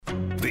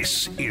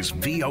This is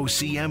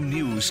VOCM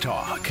News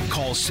Talk.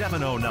 Call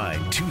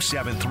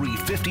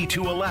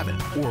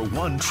 709-273-5211 or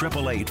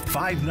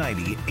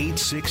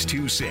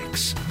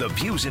 1-888-590-8626. The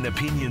views and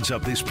opinions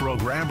of this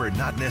program are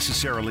not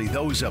necessarily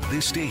those of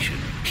this station.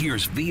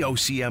 Here's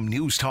VOCM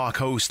News Talk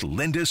host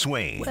Linda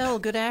Swain. Well,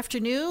 good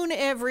afternoon,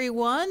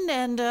 everyone.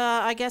 And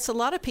I guess a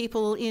lot of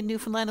people in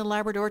Newfoundland and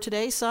Labrador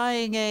today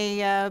sighing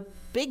a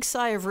big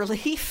sigh of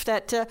relief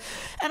that,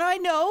 and I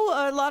know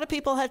a lot of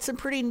people had some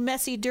pretty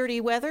messy, dirty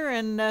weather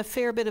and a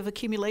fair bit of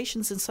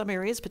accumulations in some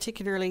areas,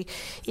 particularly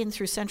in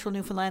through central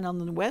Newfoundland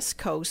on the west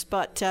coast,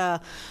 but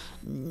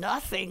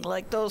nothing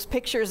like those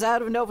pictures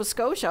out of Nova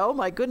Scotia. Oh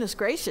my goodness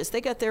gracious,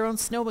 they got their own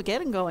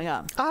snowmageddon going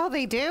on. Oh,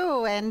 they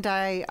do, and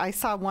I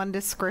saw one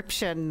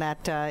description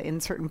that in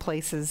certain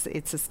places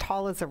it's as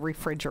tall as a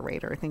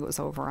refrigerator. I think it was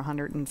over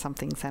 100 and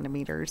something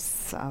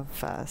centimeters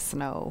of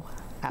snow.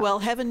 Well,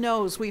 heaven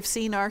knows we've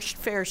seen our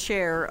fair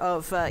share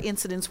of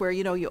incidents where,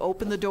 you know, you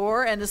open the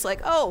door and it's like,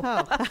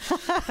 oh.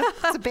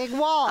 It's a big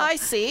wall. I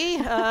see.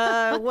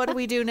 What do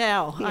we do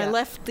now? Yeah. I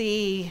left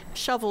the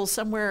shovel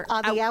somewhere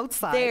on the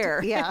outside.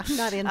 There. Yeah,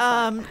 not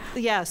inside.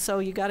 Yeah, so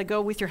you got to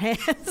go with your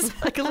hands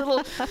like a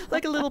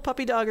little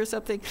puppy dog or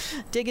something,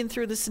 digging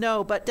through the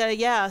snow. But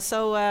yeah,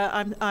 so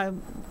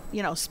I'm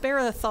spare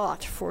a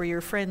thought for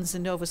your friends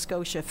in Nova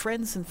Scotia,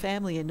 friends and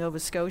family in Nova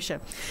Scotia.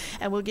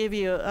 And we'll give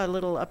you a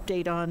little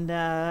update on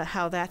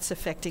how that's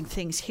affecting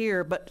things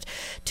here. But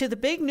to the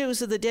big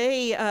news of the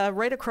day,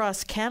 right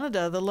across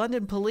Canada, the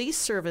London Police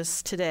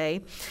Service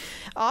today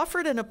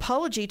offered an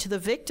apology to the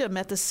victim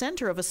at the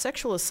centre of a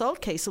sexual assault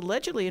case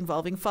allegedly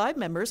involving 5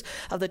 members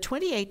of the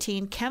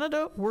 2018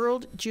 Canada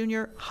World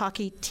Junior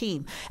Hockey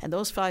Team. And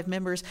those 5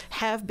 members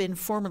have been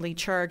formally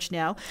charged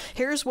now.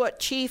 Here's what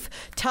Chief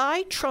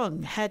Tai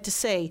Trung had to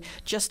say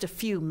just a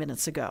few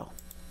minutes ago.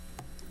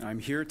 I'm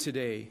here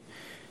today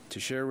to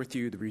share with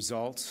you the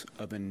results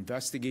of an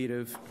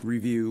investigative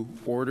review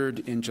ordered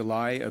in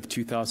July of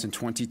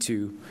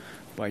 2022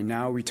 by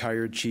now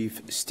retired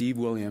Chief Steve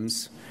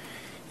Williams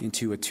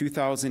into a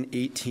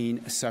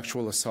 2018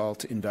 sexual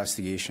assault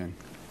investigation.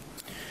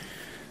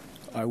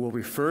 I will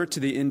refer to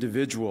the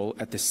individual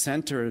at the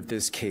center of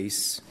this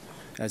case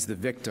as the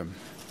victim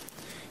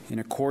in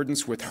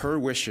accordance with her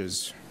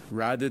wishes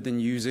rather than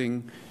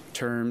using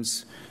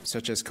terms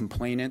such as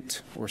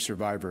complainant or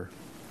survivor.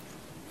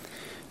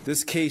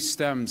 This case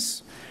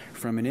stems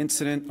from an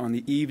incident on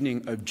the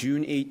evening of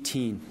June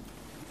 18,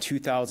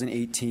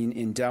 2018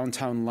 in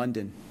downtown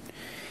London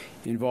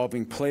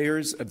involving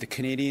players of the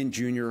Canadian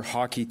junior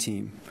hockey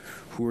team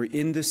who were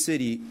in the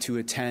city to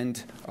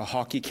attend a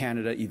Hockey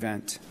Canada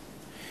event.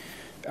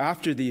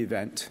 After the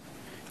event,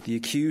 the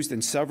accused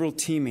and several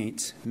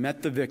teammates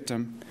met the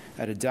victim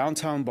at a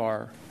downtown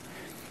bar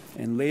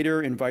and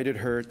later invited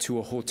her to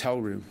a hotel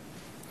room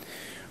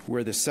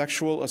where the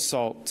sexual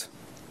assault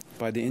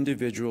by the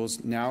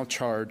individuals now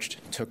charged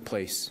took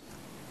place.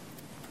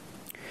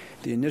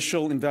 The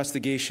initial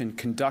investigation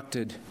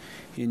conducted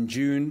from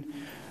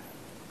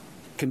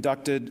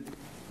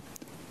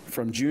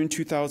June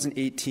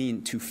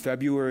 2018 to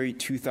February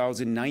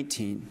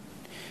 2019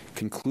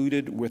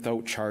 concluded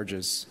without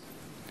charges,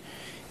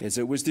 as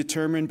it was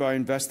determined by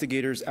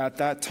investigators at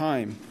that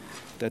time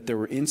that there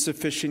were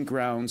insufficient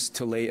grounds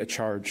to lay a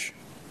charge.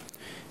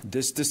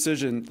 This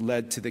decision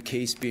led to the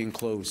case being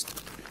closed.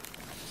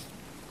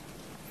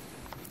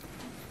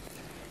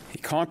 A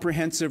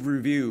comprehensive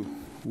review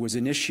was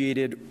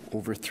initiated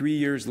over 3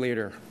 years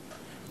later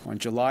on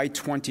July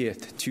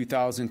 20th,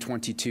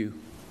 2022.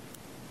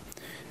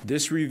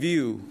 This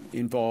review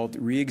involved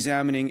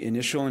re-examining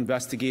initial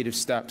investigative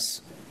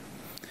steps,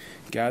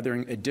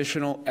 gathering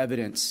additional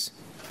evidence,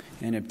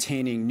 and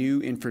obtaining new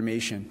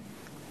information.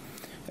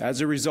 As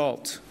a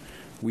result,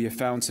 we have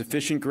found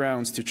sufficient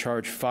grounds to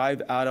charge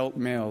 5 adult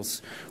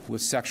males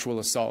with sexual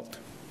assault.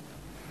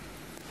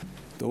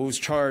 Those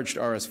charged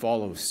are as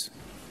follows.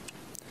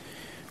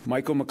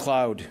 Michael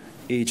McLeod,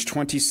 age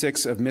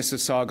 26 of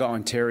Mississauga,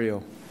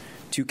 Ontario,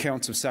 2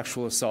 counts of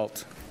sexual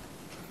assault.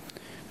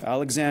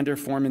 Alexander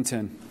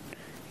Formanton,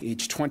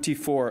 age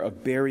 24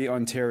 of Barrie,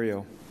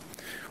 Ontario,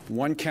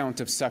 1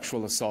 count of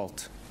sexual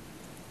assault.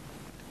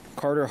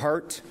 Carter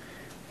Hart,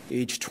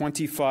 age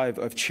 25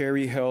 of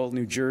Cherry Hill,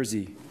 New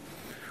Jersey,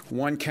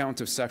 1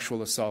 count of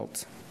sexual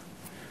assault.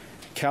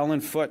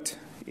 Callan Foote,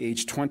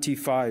 age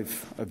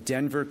 25 of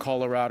Denver,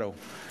 Colorado,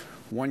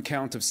 1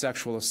 count of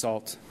sexual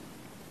assault.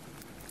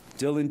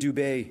 Dylan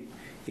Dubé,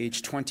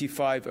 age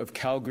 25 of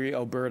Calgary,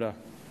 Alberta,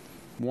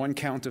 1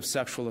 count of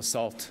sexual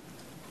assault.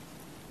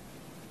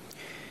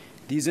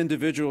 These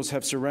individuals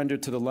have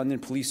surrendered to the London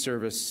Police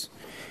Service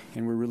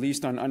and were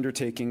released on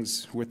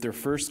undertakings, with their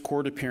first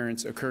court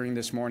appearance occurring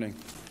this morning.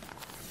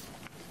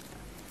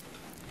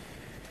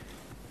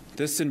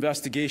 This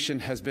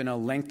investigation has been a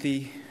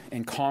lengthy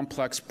and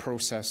complex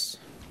process.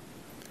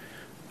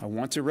 I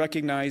want to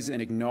recognize and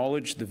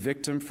acknowledge the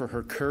victim for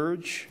her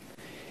courage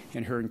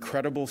and her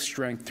incredible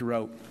strength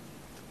throughout.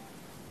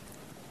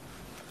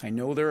 I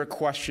know there are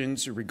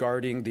questions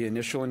regarding the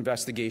initial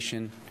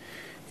investigation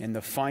and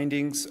the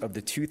findings of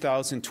the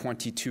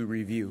 2022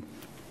 review.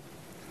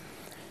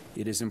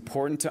 it is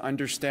important to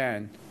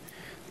understand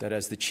that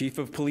as the Chief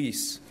of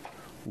Police,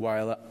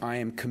 while I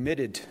am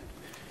committed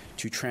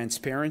to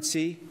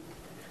transparency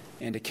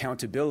and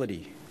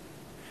accountability,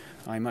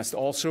 I must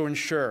also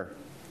ensure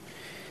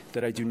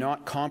that I do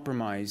not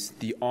compromise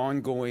the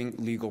ongoing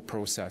legal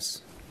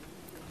process.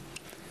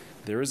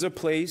 There is a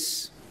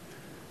place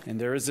and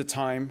there is a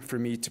time for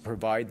me to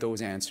provide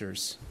those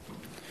answers,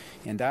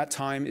 and that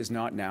time is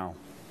not now.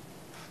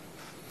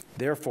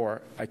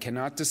 Therefore, I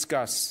cannot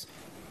discuss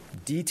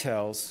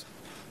details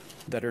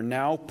that are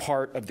now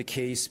part of the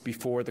case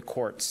before the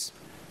courts.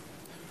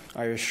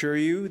 I assure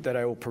you that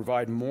I will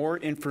provide more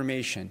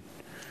information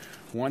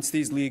once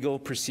these legal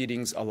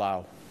proceedings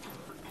allow.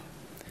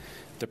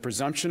 The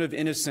presumption of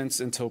innocence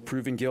until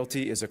proven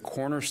guilty is a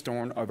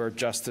cornerstone of our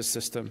justice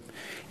system,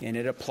 and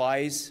it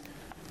applies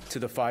to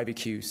the 5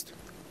 accused.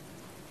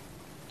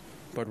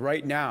 But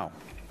right now,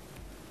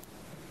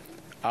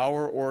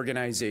 our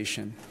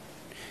organization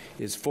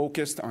is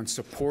focused on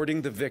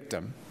supporting the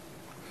victim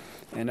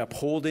and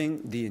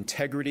upholding the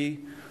integrity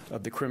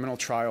of the criminal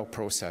trial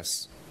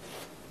process.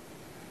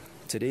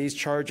 Today's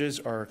charges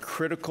are a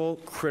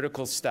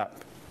critical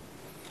step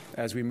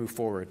as we move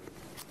forward.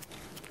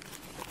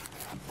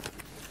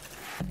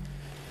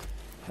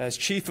 As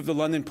Chief of the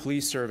London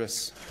Police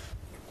Service,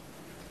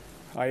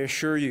 I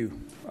assure you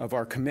of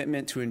our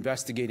commitment to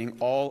investigating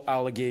all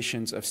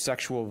allegations of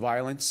sexual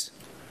violence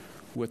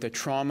with a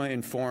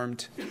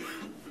trauma-informed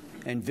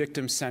and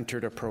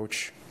victim-centered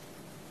approach.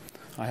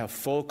 I have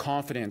full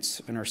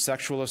confidence in our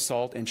sexual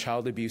assault and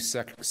child abuse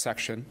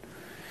section,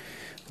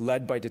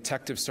 led by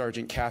Detective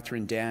Sergeant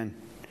Catherine Dan,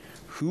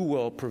 who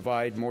will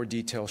provide more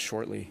details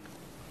shortly.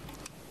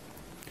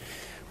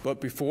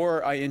 But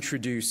before I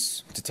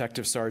introduce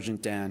Detective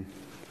Sergeant Dan,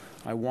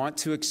 I want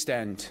to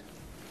extend,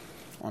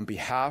 on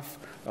behalf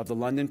of the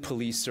London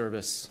Police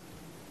Service,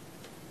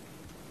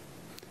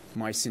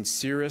 my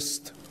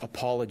sincerest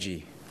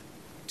apology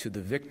to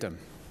the victim,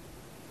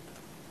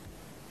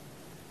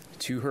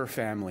 to her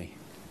family,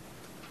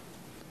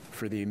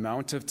 for the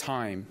amount of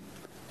time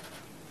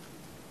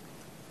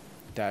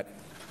that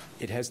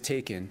it has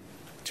taken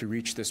to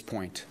reach this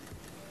point.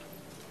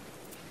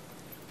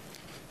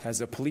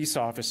 As a police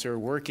officer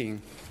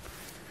working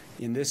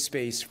in this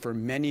space for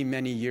many,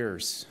 many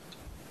years,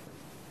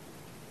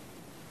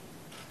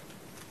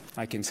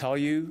 I can tell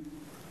you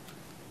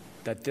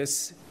that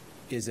this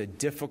is a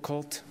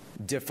difficult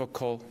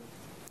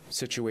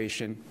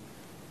situation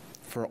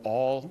for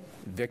all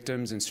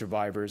victims and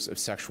survivors of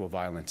sexual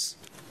violence.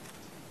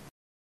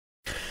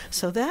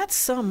 So that's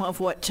some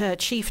of what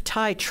Chief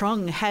Tai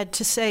Trung had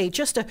to say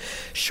just a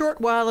short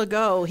while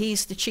ago.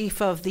 He's the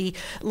chief of the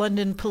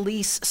London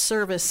Police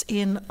Service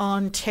in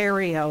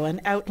Ontario, and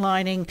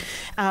outlining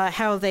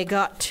how they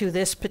got to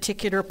this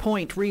particular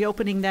point,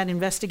 reopening that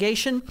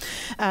investigation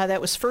that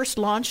was first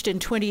launched in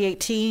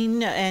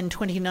 2018 and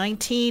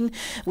 2019,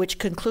 which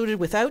concluded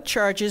without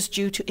charges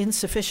due to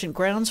insufficient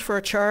grounds for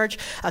a charge.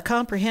 A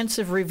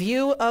comprehensive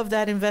review of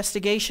that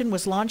investigation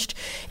was launched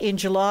in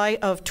July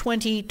of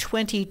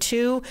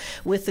 2022,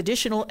 with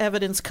additional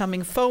evidence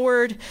coming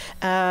forward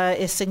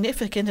is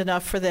significant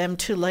enough for them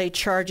to lay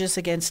charges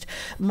against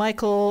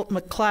Michael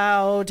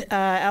McLeod,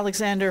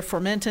 Alexander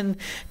Formenton,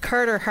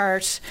 Carter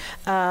Hart,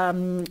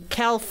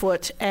 Cal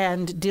Foote,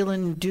 and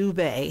Dylan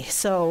Dubé.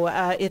 So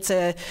it's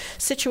a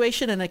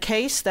situation and a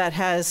case that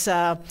has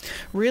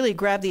really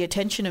grabbed the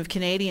attention of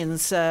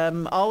Canadians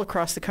all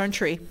across the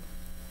country.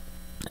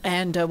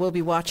 And we'll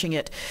be watching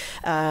it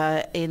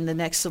in the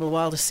next little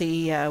while to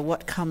see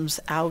what comes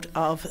out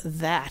of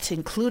that,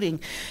 including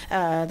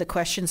the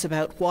questions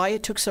about why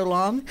it took so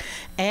long,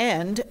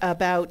 and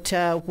about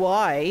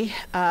why,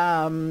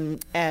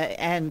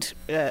 and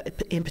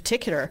in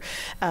particular,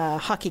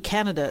 Hockey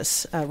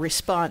Canada's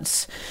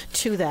response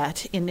to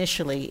that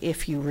initially,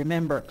 if you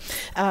remember.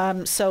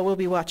 So we'll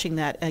be watching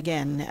that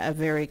again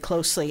very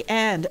closely.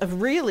 And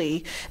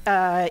really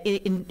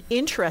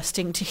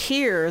interesting to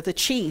hear the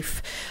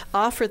chief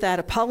offer that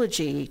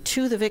apology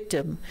to the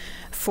victim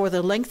for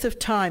the length of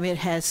time it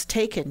has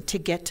taken to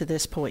get to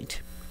this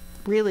point.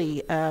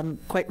 Really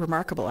quite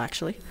remarkable,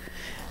 actually.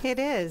 It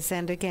is.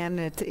 And again,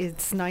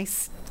 it's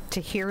nice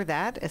to hear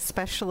that,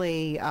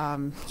 especially,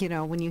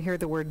 when you hear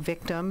the word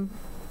victim.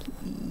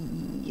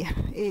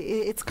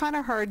 It's kind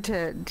of hard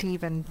to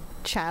even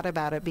chat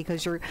about it,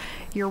 because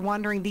you're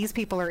wondering, these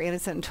people are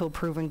innocent until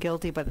proven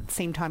guilty, but at the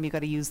same time you got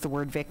to use the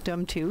word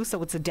victim too,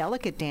 so it's a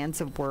delicate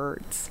dance of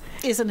words,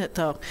 isn't it,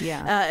 though?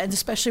 Yeah. And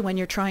especially when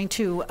you're trying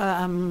to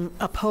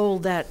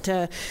uphold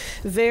that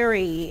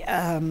very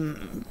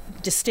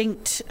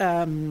distinct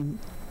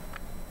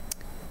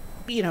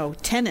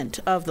tenet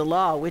of the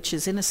law, which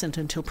is innocent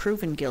until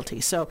proven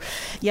guilty. So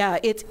yeah,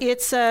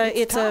 it's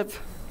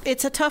tough.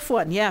 It's a tough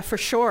one, yeah, for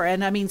sure.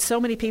 And I mean, so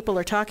many people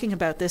are talking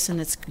about this, and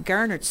it's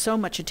garnered so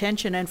much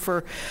attention. And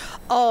for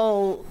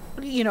all,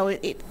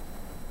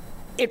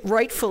 it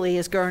rightfully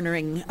is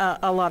garnering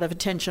a lot of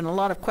attention. A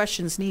lot of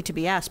questions need to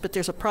be asked, but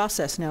there's a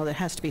process now that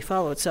has to be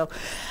followed. So,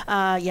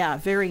 yeah,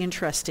 very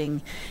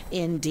interesting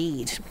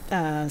indeed.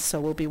 So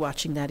we'll be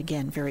watching that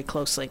again very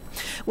closely.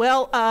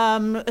 Well,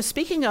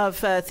 speaking of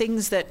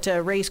things that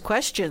raise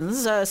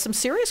questions, some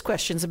serious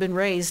questions have been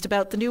raised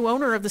about the new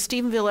owner of the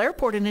Stephenville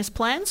Airport and his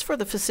plans for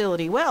the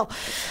facility. Well,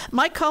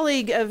 my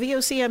colleague,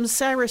 VOCM's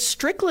Sarah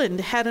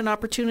Strickland, had an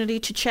opportunity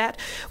to chat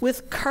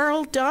with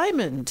Carl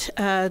Diamond,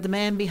 the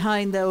man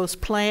behind those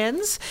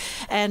plans,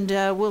 and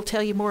we'll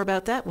tell you more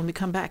about that when we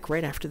come back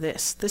right after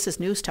this. This is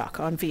News Talk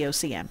on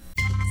VOCM.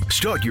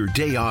 Start your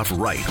day off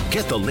right.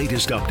 Get the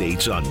latest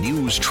updates on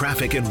news,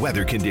 traffic, and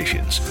weather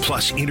conditions,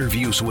 plus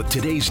interviews with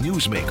today's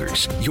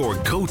newsmakers. Your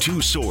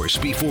go-to source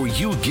before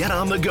you get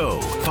on the go.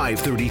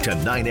 5:30 to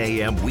 9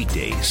 a.m.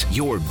 weekdays.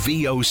 Your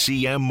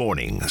VOCM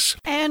mornings.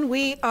 And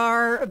we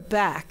are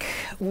back.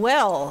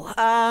 Well,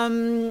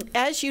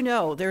 as you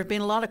know, there have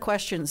been a lot of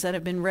questions that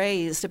have been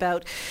raised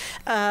about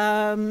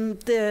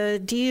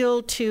the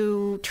deal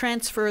to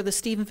transfer the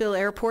Stephenville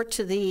Airport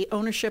to the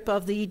ownership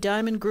of the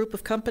Diamond Group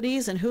of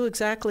companies, and who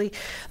exactly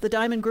the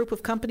Diamond Group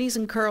of companies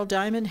and Carl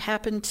Diamond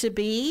happen to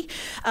be.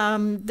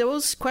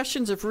 Those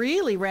questions have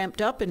really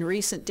ramped up in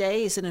recent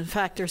days, and in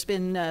fact, there's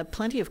been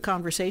plenty of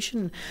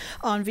conversation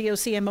on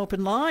VOCM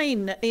Open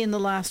Line in the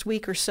last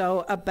week or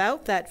so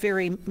about that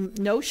very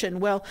notion.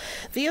 Well,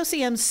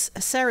 VOCM's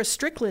Sarah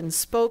Strickland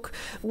spoke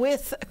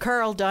with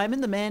Carl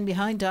Diamond, the man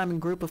behind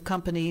Diamond Group of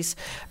companies,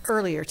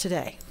 earlier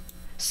today.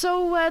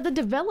 So the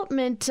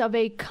development of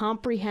a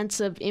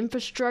comprehensive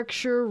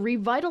infrastructure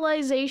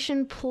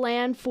revitalization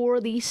plan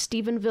for the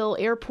Stephenville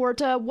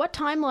Airport, what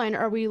timeline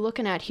are we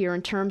looking at here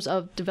in terms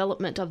of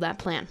development of that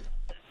plan?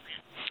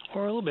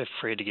 We're a little bit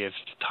afraid to give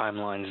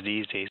timelines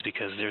these days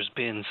because there's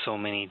been so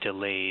many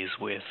delays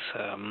with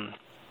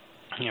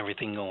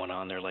everything going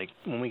on there. Like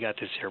when we got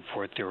this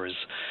airport, there was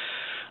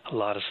a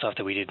lot of stuff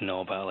that we didn't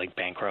know about, like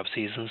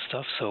bankruptcies and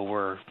stuff. So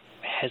we're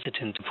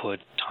hesitant to put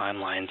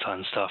timelines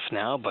on stuff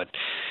now, but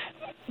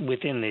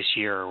within this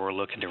year, we're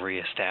looking to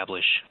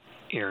reestablish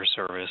air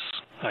service,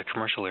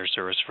 commercial air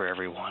service for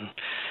everyone.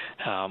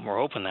 We're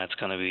hoping that's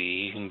going to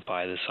be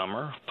by the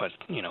summer, but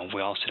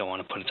we also don't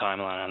want to put a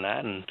timeline on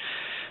that. And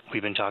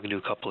we've been talking to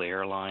a couple of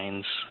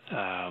airlines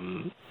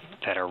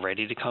that are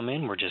ready to come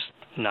in. We're just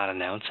not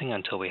announcing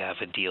until we have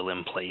a deal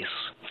in place,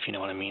 if you know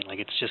what I mean. Like,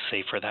 it's just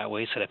safer that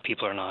way so that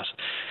people are not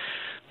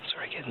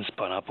sort of getting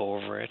spun up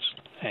over it.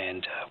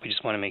 And we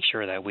just want to make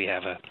sure that we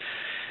have a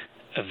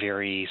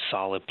very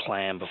solid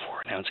plan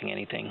before announcing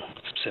anything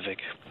specific.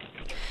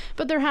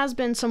 But there has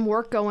been some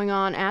work going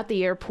on at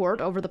the airport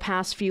over the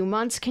past few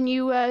months. Can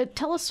you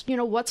tell us,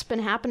 what's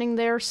been happening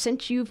there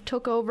since you've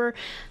took over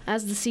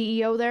as the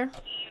CEO there?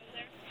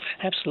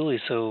 Absolutely.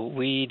 So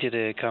we did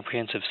a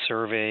comprehensive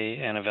survey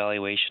and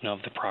evaluation of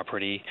the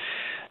property,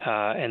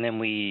 and then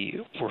we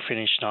were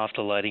finishing off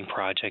the lighting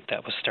project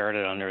that was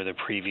started under the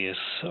previous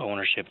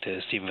ownership, the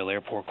Stephenville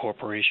Airport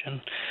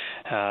Corporation.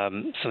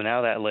 So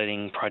now that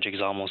lighting project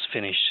is almost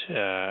finished.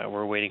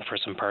 We're waiting for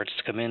some parts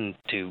to come in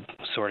to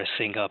sort of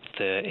sync up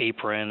the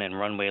apron and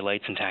runway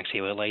lights and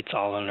taxiway lights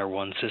all under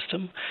one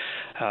system.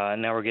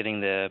 Now we're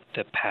getting the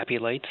PAPI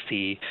lights,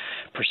 the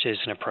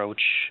precision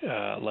approach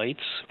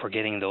lights. We're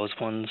getting those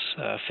ones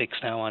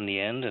fixed now on the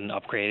end and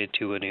upgraded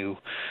to a new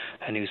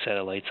set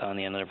of lights on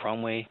the end of the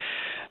runway.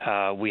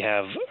 We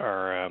have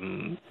our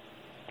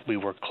we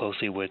work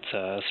closely with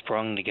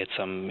Sprung to get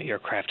some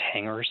aircraft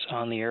hangars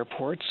on the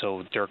airport,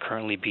 so they're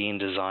currently being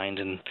designed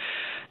and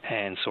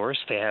sourced.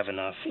 They have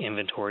enough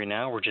inventory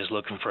now. We're just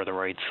looking for the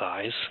right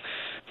size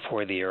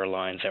for the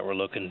airlines that we're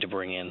looking to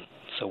bring in.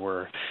 So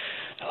we're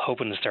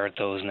hoping to start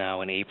those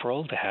now in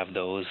April to have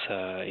those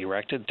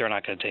erected. They're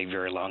not going to take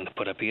very long to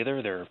put up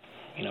either. They're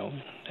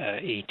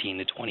 18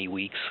 to 20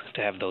 weeks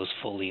to have those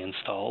fully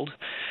installed.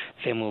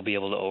 Then we'll be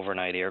able to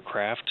overnight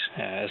aircraft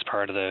as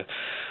part of the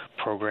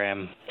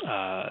program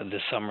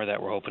this summer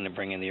that we're hoping to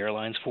bring in the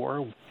airlines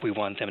for. We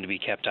want them to be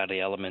kept out of the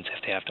elements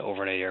if they have to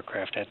overnight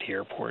aircraft at the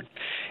airport.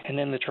 And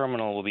then the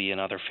terminal will be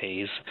another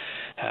phase.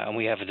 And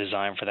we have a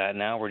design for that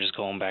now. We're just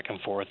going back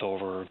and forth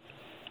over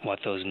what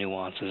those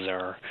nuances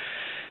are.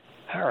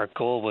 Our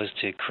goal was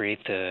to create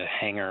the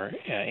hangar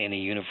in a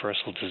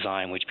universal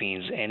design, which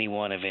means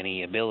anyone of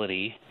any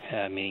ability,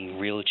 meaning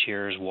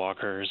wheelchairs,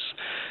 walkers,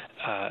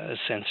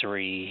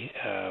 sensory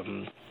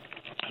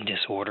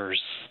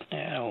disorders,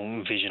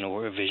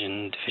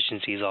 vision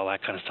deficiencies, all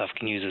that kind of stuff,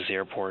 can use this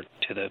airport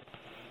to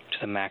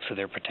the max of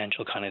their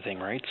potential, kind of thing,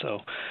 right? So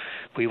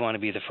we want to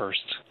be the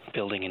first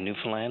building in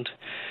Newfoundland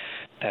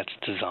that's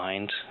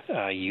designed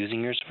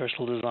using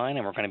universal design,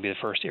 and we're going to be the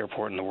first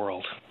airport in the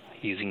world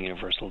using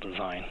universal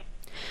design.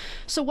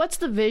 So what's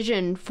the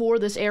vision for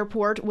this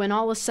airport when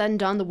all is said and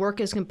done, the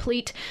work is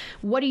complete?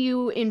 What do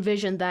you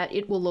envision that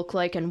it will look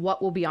like and what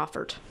will be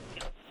offered?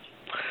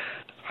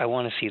 I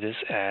want to see this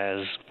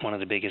as one of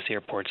the biggest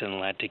airports in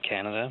Atlantic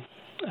Canada.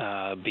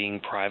 Being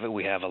private,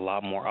 we have a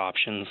lot more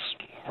options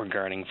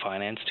regarding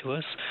finance to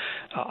us.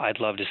 I'd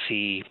love to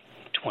see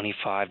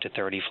 25 to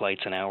 30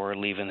 flights an hour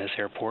leaving this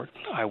airport.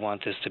 I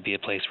want this to be a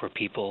place where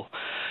people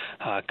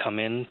come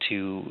in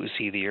to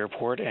see the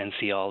airport and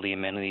see all the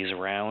amenities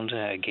around.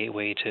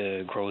 Gateway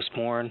to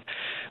Grossmorn.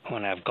 We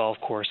want to have golf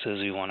courses.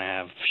 We want to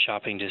have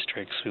shopping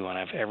districts. We want to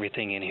have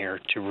everything in here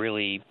to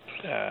really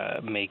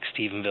make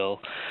Stephenville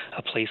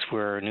a place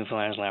where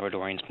Newfoundlanders and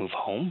Labradorians move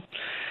home.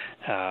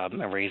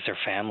 And raise their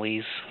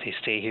families. They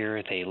stay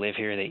here, they live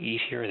here, they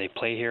eat here, they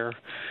play here.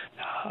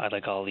 I'd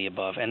like all of the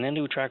above. And then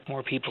to attract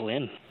more people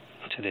in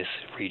to this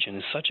region.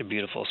 It's such a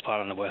beautiful spot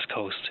on the West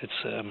Coast.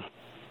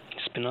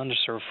 It's been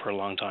underserved for a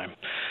long time.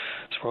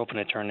 So we're hoping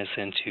to turn this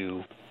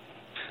into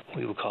what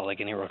we would call like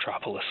an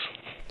aerotropolis.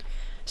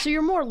 So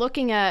you're more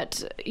looking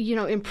at,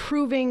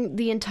 improving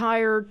the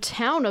entire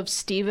town of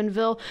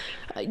Stephenville.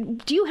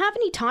 Do you have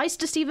any ties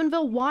to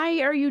Stephenville? Why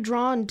are you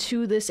drawn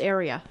to this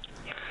area?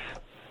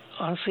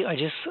 Honestly,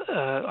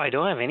 I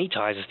don't have any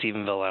ties to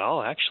Stephenville at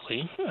all,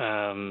 actually.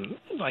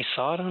 I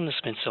saw it on the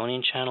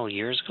Smithsonian Channel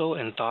years ago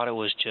and thought it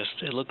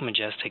looked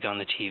majestic on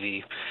the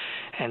TV.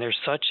 And there's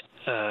such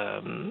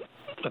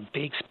a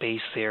big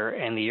space there,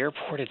 and the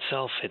airport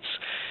itself, it's,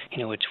 a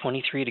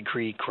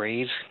 23-degree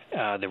grade.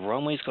 The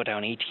runways go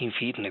down 18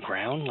 feet in the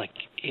ground. Like,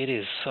 it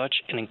is such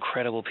an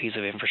incredible piece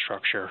of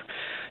infrastructure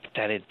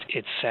that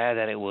it's sad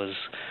that it was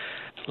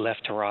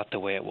left to rot the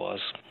way it was.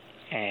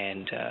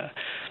 And,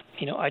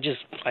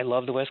 I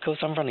love the West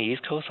Coast. I'm from the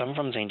East Coast. I'm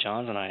from St.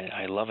 John's, and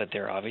I love it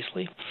there,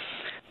 obviously.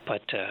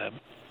 But,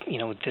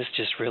 this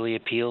just really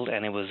appealed,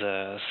 and it was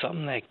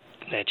something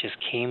that just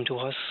came to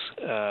us.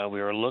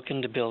 We were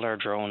looking to build our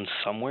drones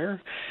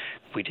somewhere.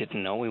 We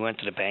didn't know. We went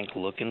to the bank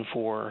looking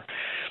for,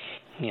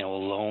 a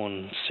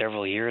loan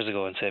several years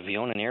ago and said, if you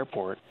own an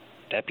airport,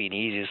 that'd be the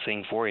easiest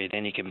thing for you.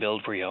 Then you can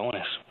build where you own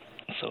it.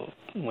 So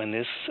when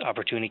this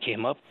opportunity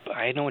came up,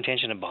 I had no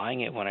intention of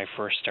buying it when I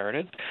first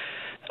started.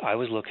 I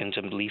was looking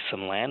to lease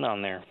some land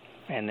on there,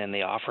 and then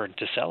they offered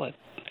to sell it.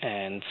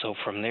 And so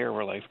from there,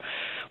 we're like,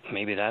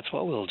 maybe that's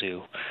what we'll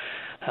do.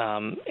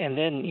 And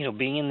then,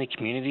 being in the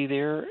community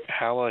there,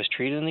 how I was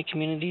treated in the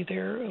community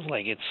there, it's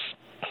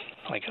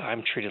like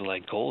I'm treated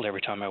like gold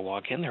every time I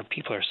walk in there.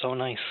 People are so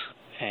nice.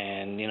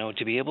 And,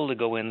 to be able to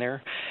go in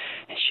there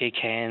and shake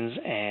hands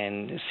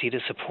and see the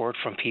support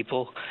from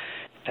people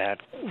that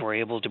were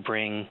able to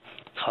bring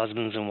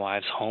husbands and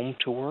wives home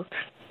to work,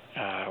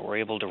 we're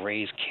able to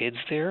raise kids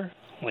there.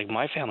 Like,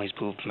 my family's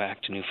moved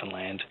back to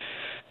Newfoundland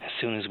as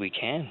soon as we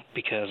can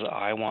because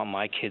I want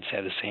my kids to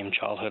have the same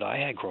childhood I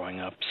had growing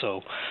up. So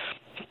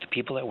the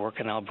people that work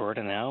in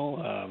Alberta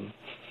now,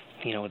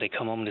 they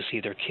come home to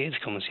see their kids,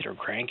 come and see their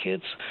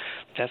grandkids.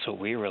 That's what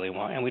we really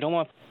want. And we don't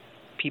want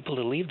people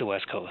to leave the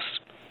West Coast.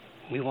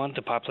 We want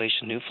the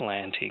population of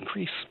Newfoundland to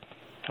increase.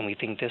 And we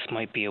think this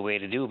might be a way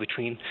to do it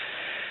between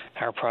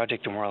our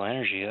project and Royal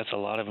Energy. That's a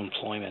lot of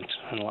employment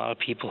and a lot of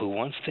people who,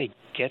 once they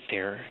get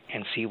there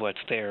and see what's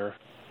there,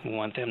 we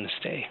want them to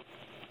stay.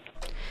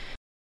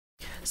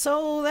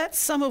 So that's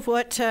some of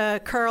what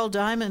Carl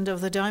Diamond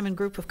of the Diamond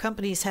Group of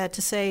Companies had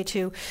to say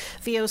to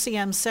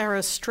VOCM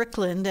Sarah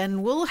Strickland,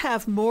 and we'll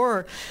have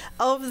more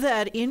of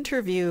that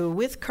interview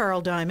with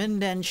Carl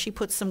Diamond, and she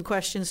put some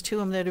questions to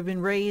him that have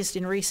been raised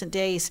in recent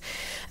days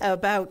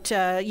about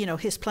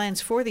his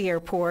plans for the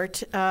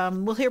airport.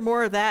 We'll hear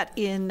more of that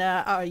in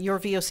your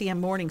VOCM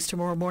mornings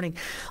tomorrow morning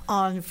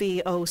on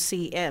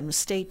VOCM.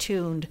 Stay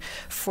tuned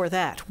for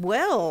that.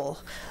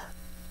 Well,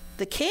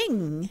 the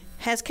King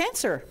has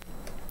cancer.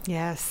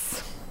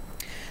 Yes.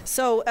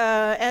 So,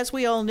 as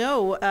we all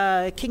know,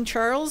 King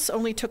Charles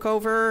only took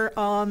over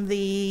on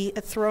the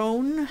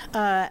throne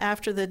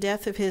after the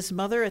death of his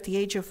mother at the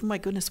age of,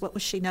 what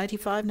was she,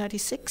 95,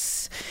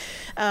 96?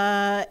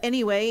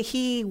 Anyway,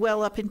 he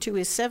well up into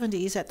his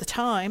 70s at the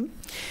time.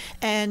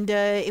 And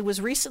it was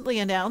recently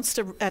announced,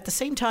 at the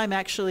same time,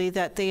 actually,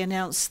 that they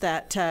announced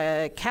that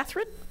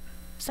Catherine,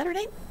 is that her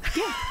name?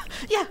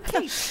 Yeah,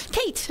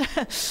 Kate.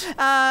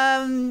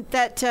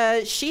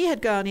 That she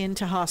had gone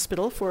into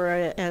hospital for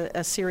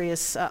a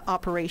serious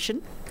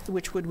operation,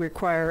 which would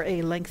require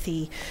a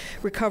lengthy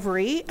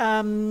recovery.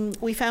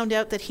 We found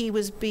out that he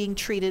was being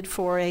treated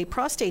for a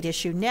prostate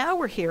issue. Now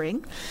we're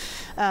hearing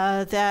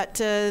that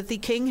the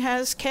King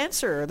has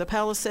cancer. The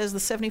palace says the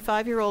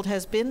 75-year-old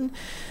has begun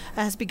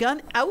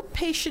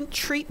outpatient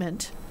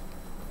treatment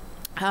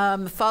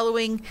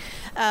following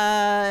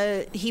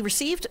he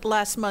received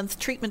last month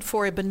treatment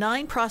for a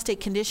benign prostate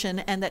condition,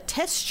 and that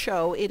tests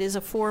show it is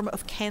a form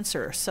of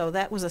cancer. So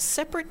that was a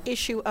separate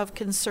issue of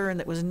concern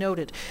that was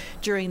noted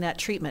during that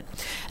treatment.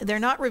 They're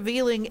not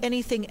revealing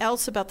anything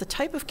else about the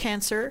type of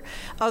cancer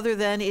other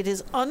than it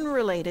is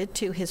unrelated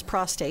to his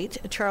prostate.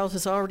 Charles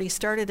has already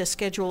started a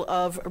schedule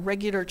of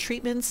regular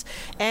treatments,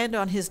 and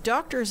on his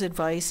doctor's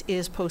advice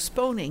is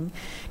postponing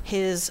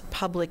his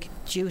public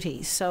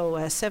duties.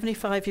 So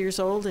 75 years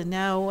old and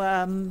now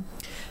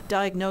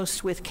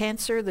diagnosed with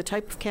cancer. The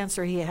type of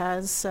cancer he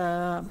has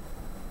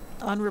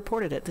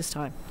unreported at this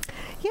time.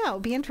 Yeah, it'll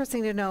be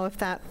interesting to know if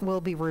that will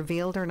be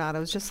revealed or not. I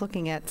was just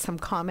looking at some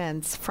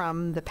comments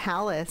from the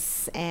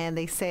palace, and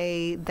they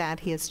say that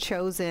he has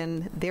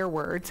chosen, their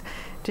words,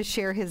 to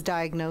share his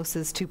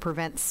diagnosis to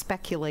prevent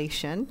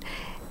speculation.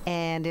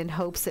 and in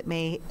hopes it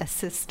may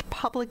assist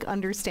public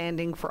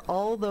understanding for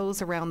all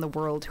those around the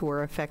world who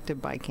are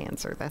affected by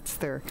cancer. That's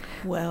their...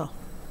 Well...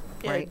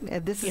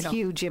 Right. This is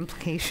huge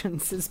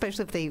implications,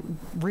 especially if they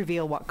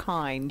reveal what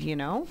kind,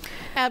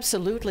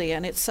 Absolutely.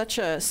 And it's such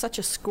a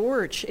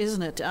scourge,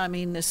 isn't it? I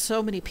mean, there's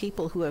so many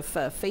people who have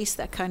faced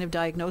that kind of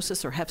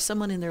diagnosis or have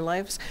someone in their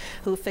lives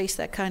who face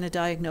that kind of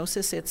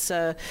diagnosis.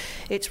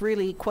 It's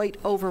really quite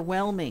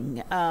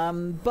overwhelming.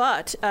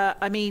 But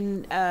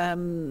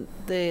the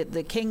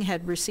King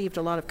had received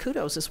a lot of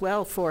kudos as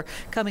well for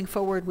coming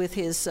forward with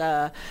his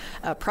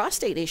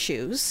prostate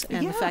issues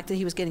and the fact that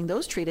he was getting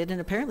those treated. And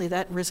apparently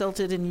that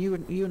resulted in you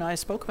and I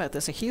spoke about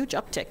this, a huge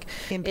uptick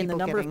in the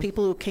number of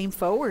people who came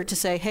forward to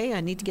say, hey, I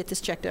need to get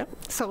this checked out.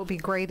 So it would be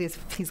great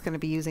if he's going to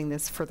be using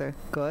this for the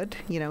good,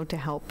 to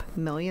help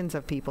millions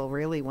of people,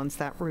 really, once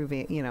that,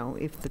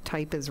 if the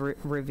type is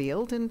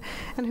revealed. And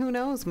who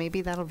knows,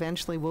 maybe that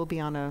eventually will be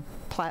on a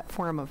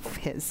platform of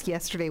his.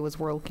 Yesterday was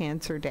World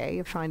Cancer Day.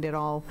 I find it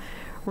all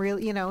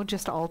real,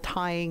 just all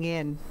tying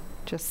in.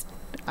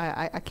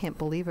 I can't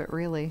believe it,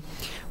 really.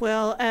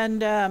 Well,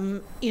 and,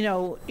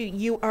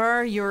 you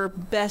are your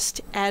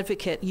best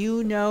advocate.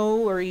 You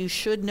know, or you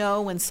should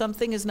know, when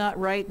something is not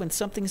right, when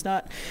something's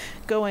not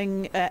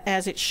going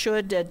as it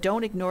should.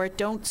 Don't ignore it.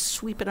 Don't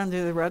sweep it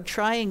under the rug.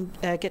 Try and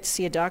get to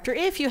see a doctor.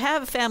 If you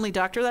have a family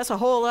doctor, that's a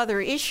whole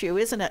other issue,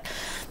 isn't it?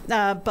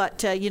 But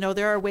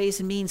there are ways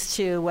and means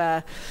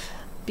to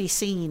be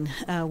seen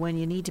when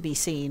you need to be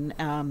seen.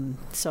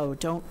 So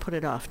don't put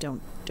it off.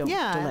 Don't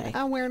delay.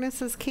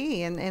 Awareness is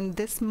key, and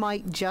this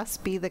might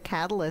just be the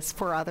catalyst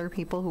for other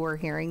people who are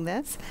hearing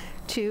this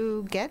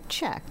to get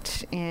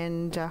checked,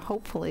 and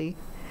hopefully,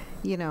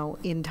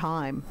 in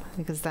time,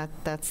 because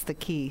that's the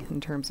key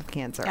in terms of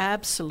cancer.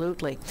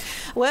 Absolutely.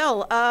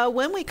 Well,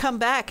 when we come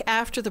back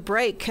after the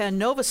break,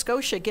 Nova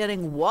Scotia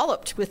getting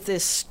walloped with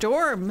this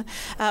storm.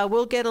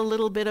 We'll get a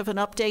little bit of an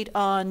update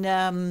on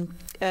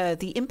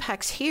the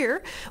impacts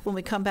here when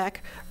we come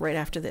back right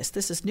after this.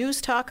 This is News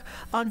Talk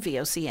on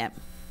VOCM.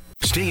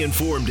 Stay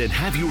informed and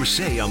have your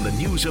say on the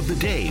news of the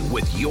day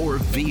with your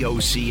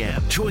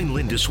VOCM. Join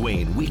Linda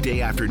Swain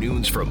weekday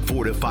afternoons from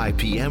 4 to 5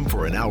 p.m.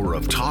 for an hour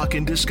of talk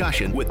and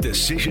discussion with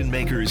decision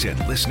makers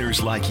and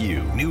listeners like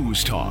you.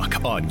 News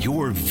Talk on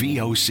your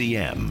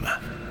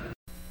VOCM.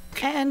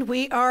 And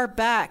we are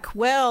back.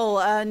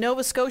 Well,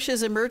 Nova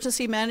Scotia's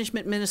Emergency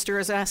Management Minister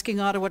is asking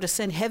Ottawa to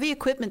send heavy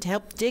equipment to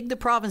help dig the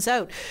province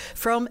out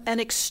from an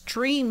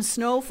extreme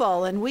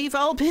snowfall. And we've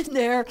all been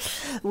there.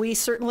 We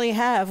certainly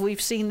have.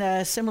 We've seen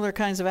similar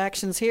kinds of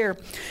actions here.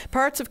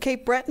 Parts of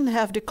Cape Breton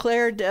have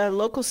declared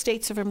local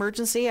states of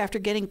emergency after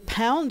getting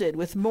pounded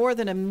with more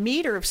than a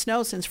meter of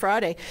snow since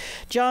Friday.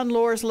 John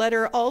Lore's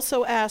letter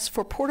also asks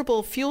for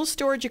portable fuel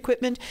storage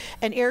equipment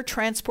and air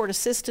transport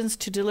assistance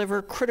to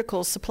deliver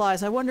critical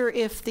supplies. I wonder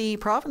if the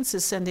province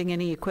is sending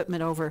any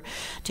equipment over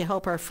to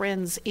help our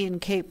friends in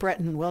Cape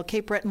Breton. Well,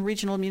 Cape Breton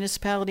Regional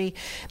Municipality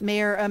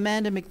Mayor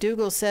Amanda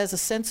McDougall says a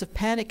sense of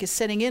panic is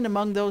setting in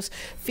among those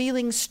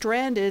feeling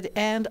stranded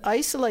and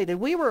isolated.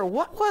 We were,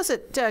 what was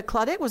it,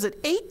 Claudette? Was it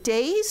 8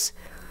 days?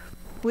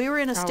 We were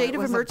in a state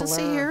of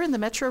emergency here in the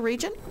metro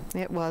region?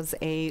 It was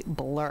a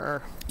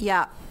blur.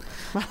 Yeah.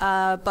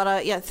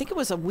 I think it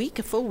was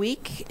a full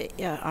week.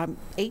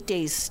 8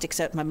 days sticks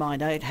out in my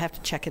mind. I'd have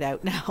to check it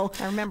out now.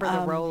 I remember the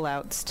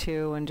rollouts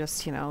too, and just,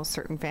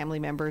 certain family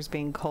members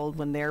being cold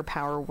when their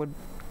power would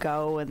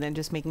go, and then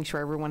just making sure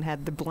everyone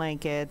had the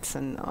blankets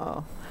and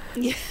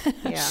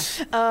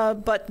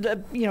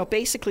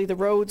basically the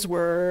roads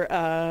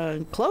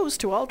were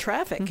closed to all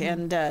traffic,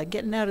 and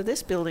getting out of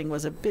this building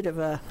was a bit of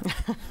a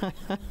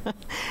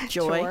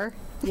joy. Chore.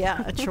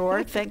 Yeah, a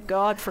chore. Thank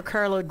God for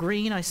Carla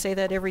Green. I say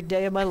that every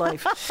day of my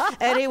life.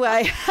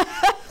 Anyway,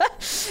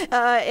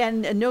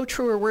 and no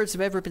truer words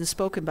have ever been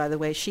spoken, by the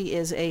way. She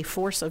is a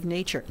force of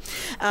nature.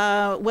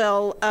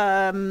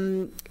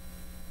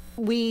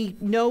 We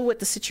know what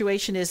the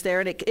situation is there,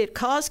 and it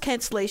caused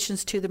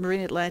cancellations to the Marine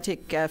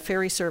Atlantic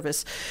ferry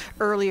service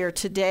earlier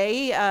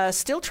today.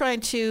 Still trying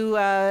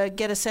to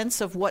get a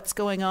sense of what's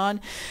going on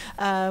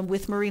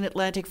with Marine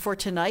Atlantic for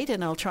tonight,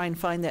 and I'll try and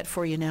find that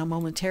for you now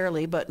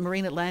momentarily. But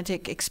Marine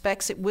Atlantic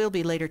expects it will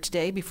be later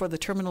today before the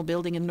terminal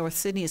building in North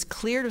Sydney is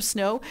cleared of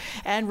snow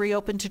and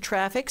reopened to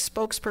traffic.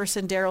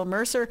 Spokesperson Daryl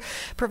Mercer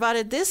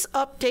provided this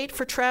update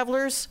for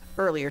travelers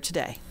earlier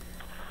today.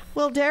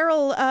 Well,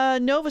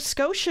 Daryl, Nova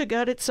Scotia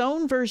got its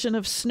own version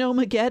of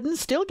Snowmageddon,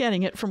 still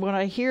getting it from what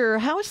I hear.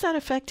 How is that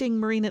affecting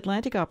Marine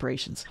Atlantic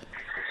operations?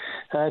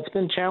 It's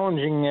been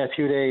challenging a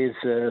few days.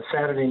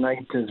 Saturday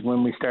night is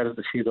when we started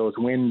to see those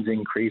winds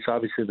increase.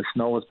 Obviously, the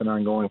snow has been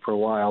ongoing for a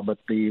while, but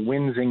the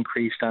winds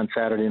increased on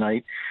Saturday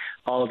night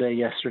all day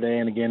yesterday,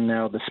 and again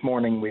now this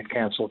morning we've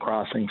canceled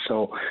crossing.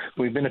 So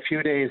we've been a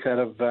few days out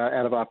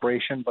of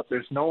operation, but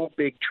there's no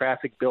big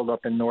traffic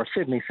buildup in North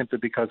Sydney simply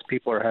because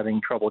people are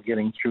having trouble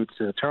getting through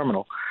to the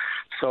terminal.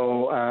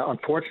 So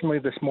unfortunately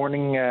this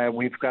morning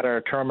we've got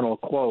our terminal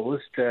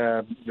closed.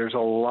 There's a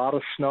lot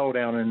of snow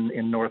down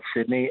in North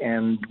Sydney,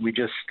 and we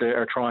just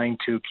are trying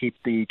to keep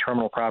the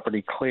terminal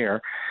property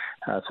clear.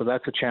 So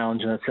that's a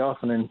challenge in itself.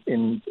 And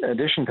in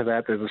addition to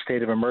that, there's a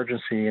state of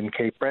emergency in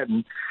Cape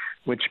Breton,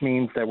 which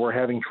means that we're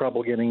having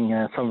trouble getting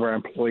some of our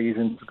employees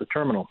into the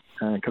terminal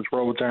because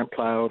roads aren't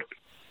plowed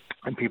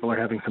and people are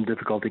having some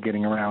difficulty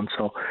getting around.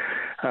 So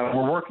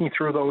we're working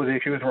through those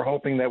issues. We're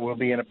hoping that we'll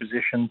be in a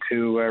position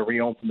to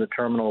reopen the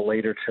terminal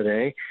later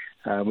today.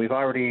 We've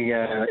already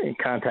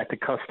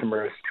contacted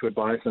customers to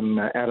advise them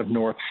out of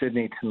North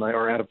Sydney tonight,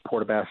 or out of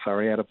Port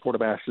aux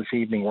Basques this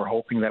evening. We're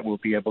hoping that we'll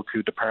be able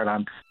to depart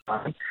on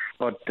time,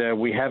 but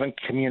we haven't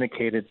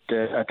communicated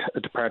a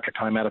departure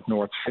time out of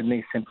North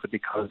Sydney simply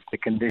because the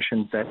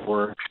conditions that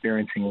we're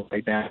experiencing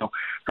right now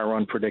are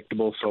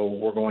unpredictable. So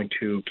we're going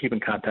to keep in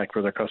contact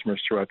with our customers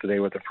throughout the day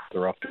with a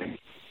further update.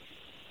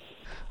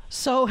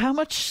 So how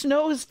much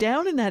snow is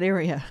down in that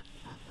area?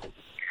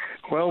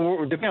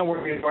 Well, depending on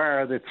where you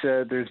are,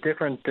 there's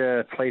different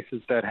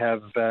places that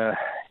have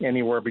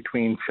anywhere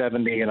between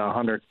 70 and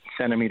 100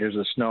 centimeters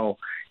of snow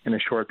in a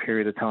short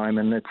period of time,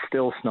 and it's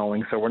still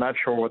snowing. So we're not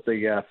sure what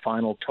the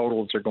final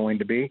totals are going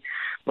to be,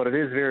 but it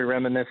is very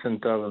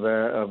reminiscent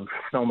of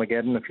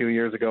Snowmageddon a few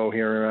years ago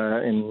here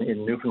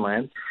in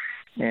Newfoundland.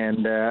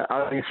 And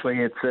obviously,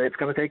 it's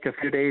going to take a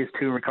few days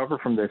to recover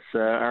from this.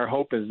 Our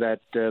hope is that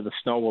the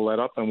snow will let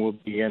up and we'll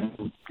be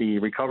in the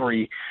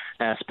recovery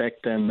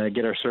aspect and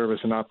get our service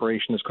in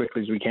operation as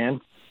quickly as we can.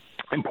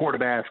 In Port aux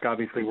Basques,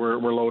 obviously, we're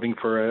loading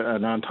for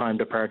an on-time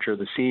departure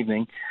this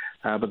evening,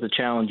 but the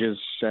challenge is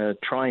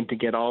trying to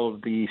get all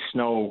of the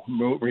snow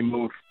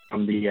removed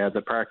from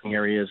the parking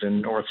areas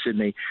in North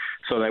Sydney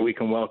so that we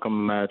can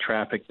welcome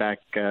traffic back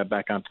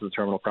onto the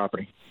terminal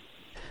property.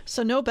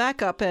 So no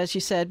backup, as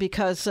you said,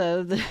 because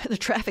the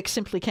traffic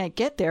simply can't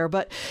get there.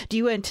 But do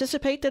you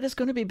anticipate that it's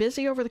going to be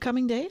busy over the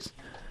coming days?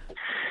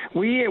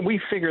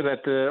 We figure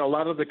that a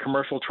lot of the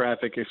commercial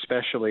traffic,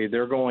 especially,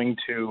 they're going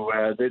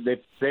to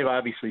they've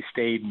obviously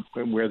stayed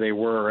where they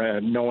were,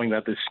 knowing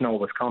that the snow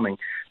was coming,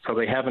 so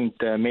they haven't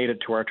made it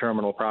to our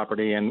terminal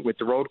property. And with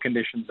the road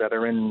conditions that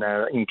are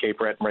in Cape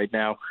Breton right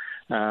now,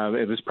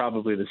 it was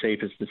probably the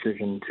safest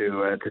decision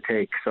to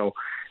take. So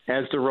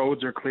as the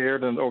roads are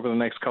cleared and over the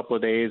next couple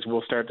of days,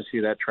 we'll start to see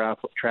that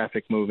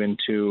traffic move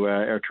into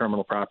our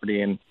terminal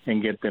property and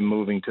get them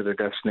moving to their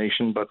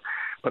destination.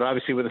 But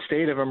obviously, with a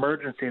state of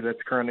emergency that's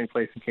currently in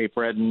place in Cape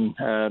Breton,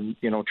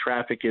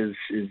 traffic is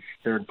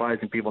they're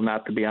advising people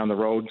not to be on the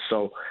road.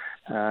 So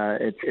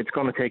it's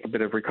going to take a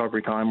bit of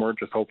recovery time. We're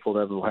just hopeful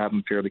that it'll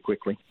happen fairly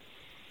quickly.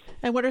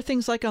 And what are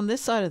things like on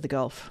this side of the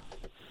Gulf?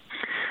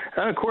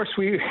 Of course,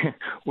 we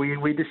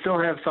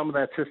still have some of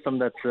that system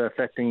that's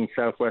affecting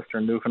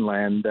southwestern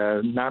Newfoundland,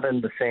 not in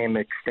the same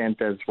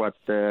extent as what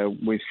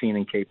we've seen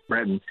in Cape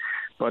Breton.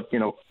 But,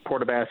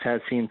 Port aux Basques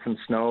has seen some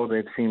snow.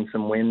 They've seen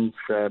some winds,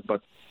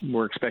 but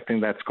we're expecting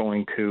that's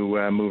going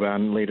to move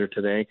on later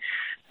today.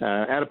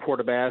 Out of Port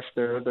aux Basques,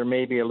 there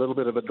may be a little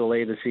bit of a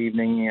delay this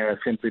evening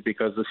simply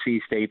because the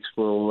sea states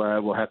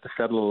will have to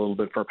settle a little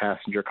bit for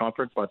passenger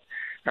comfort, but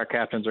our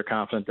captains are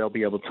confident they'll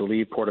be able to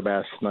leave Port aux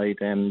Basques tonight,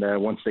 and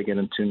once they get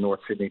into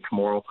North Sydney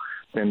tomorrow,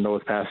 then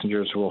those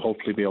passengers will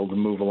hopefully be able to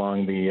move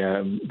along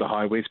the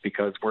highways,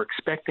 because we're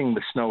expecting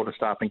the snow to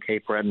stop in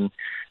Cape Breton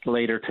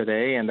later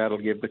today, and that'll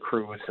give the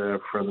crews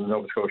for the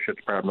Nova Scotia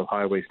Department of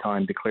Highways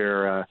time to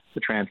clear the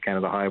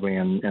Trans-Canada Highway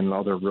and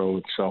other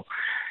roads. So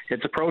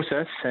it's a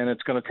process, and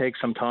it's going to take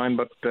some time,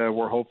 but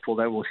we're hopeful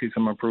that we'll see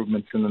some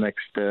improvements in the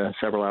next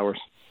several hours.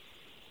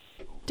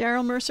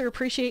 Daryl Mercer,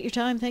 appreciate your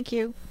time. Thank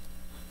you.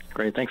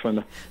 Great. Thanks,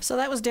 Linda. So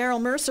that was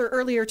Daryl Mercer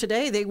earlier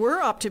today. They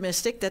were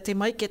optimistic that they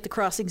might get the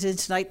crossings in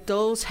tonight.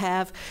 Those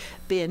have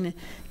been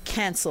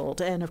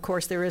canceled. And of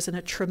course, there isn't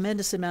a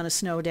tremendous amount of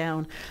snow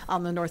down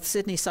on the North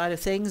Sydney side of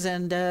things,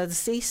 and the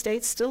sea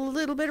state's still a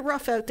little bit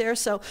rough out there.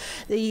 So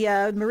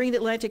the Marine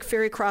Atlantic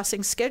ferry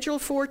crossings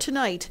scheduled for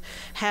tonight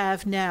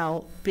have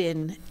now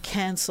been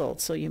canceled.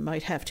 So you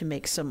might have to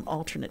make some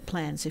alternate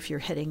plans if you're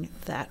heading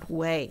that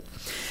way.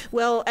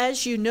 Well,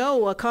 as you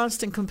know, a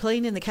constant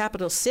complaint in the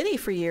capital city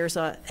for years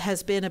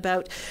has been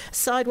about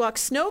sidewalk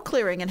snow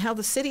clearing, and how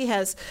the city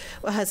has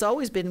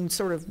always been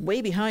sort of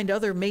way behind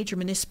other major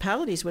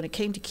municipalities when it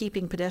came to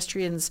keeping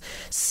pedestrians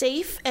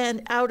safe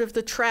and out of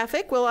the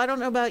traffic. Well, I don't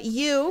know about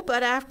you,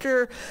 but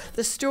after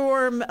the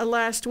storm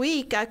last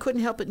week, I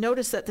couldn't help but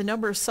notice that the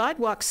number of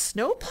sidewalk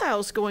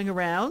snowplows going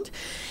around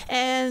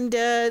and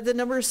the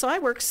number of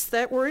sidewalks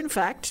that were in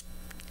fact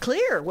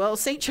clear. Well,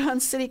 St.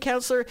 John's City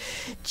Councillor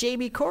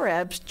Jamie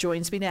Korab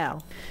joins me now.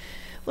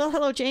 Well,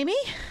 hello, Jamie.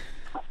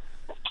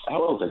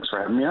 Hello, thanks for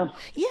having me on.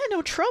 Yeah,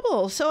 no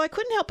trouble. So I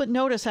couldn't help but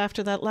notice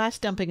after that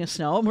last dumping of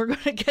snow, and we're going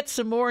to get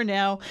some more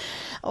now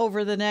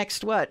over the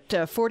next,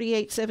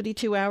 48,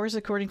 72 hours,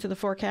 according to the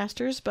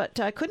forecasters. But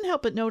I couldn't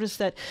help but notice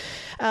that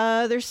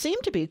there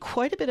seemed to be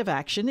quite a bit of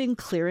action in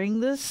clearing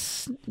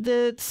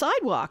the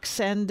sidewalks,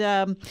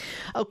 and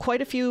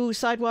quite a few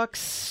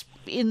sidewalks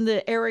in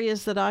the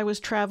areas that I was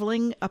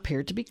traveling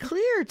appeared to be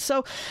cleared.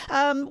 So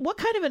what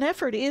kind of an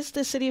effort is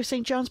the City of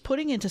St. John's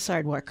putting into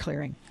sidewalk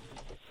clearing?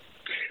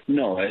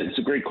 No, it's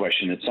a great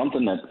question. It's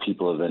something that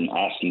people have been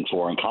asking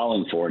for and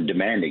calling for and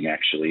demanding,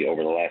 actually,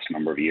 over the last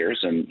number of years.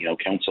 And,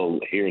 council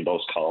hear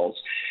those calls.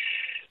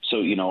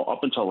 So,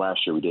 up until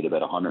last year, we did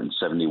about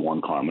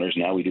 171 kilometers.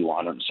 Now we do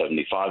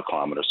 175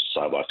 kilometers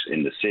of sidewalks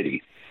in the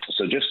city.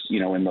 So just,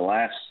 in the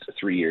last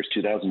 3 years,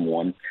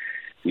 2001,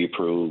 we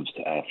approved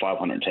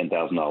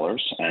 $510,000,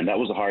 and that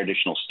was to hire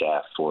additional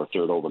staff for a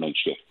third overnight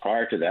shift.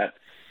 Prior to that,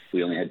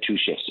 we only had 2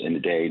 shifts in the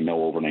day,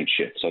 no overnight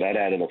shift. So that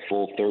added a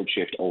full third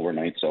shift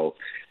overnight. So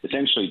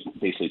essentially,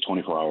 basically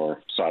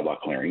 24-hour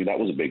sidewalk clearing. That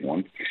was a big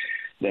one.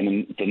 Then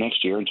in the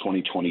next year, in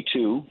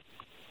 2022,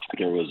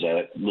 there was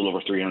a little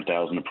over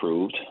 300,000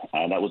 approved.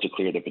 That was to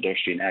clear the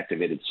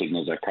pedestrian-activated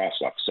signals at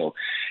crosswalks. So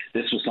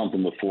this was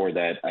something before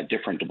that a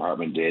different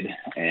department did,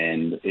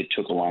 and it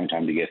took a long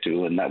time to get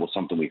to, and that was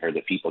something we heard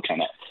that people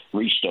kind of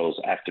reach those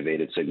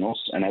activated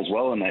signals. And as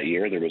well in that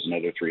year, there was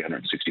another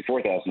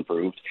 364,000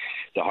 approved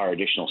to hire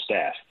additional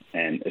staff.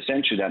 And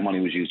essentially that money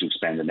was used to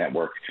expand the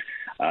network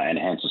and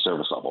enhance the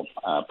service level.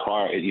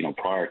 Prior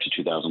to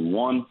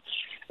 2001,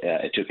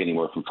 it took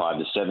anywhere from 5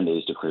 to 7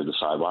 days to clear the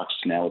sidewalks.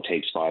 Now it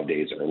takes 5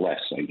 days or less.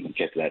 I can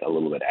get to that a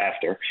little bit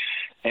after.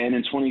 And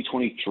in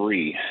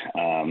 2023,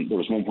 there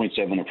was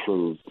 1.7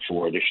 approved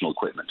for additional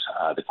equipment.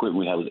 The equipment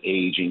we had was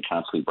aging,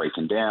 constantly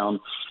breaking down.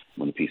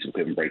 When a piece of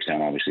equipment breaks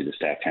down, obviously the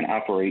staff can't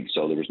operate,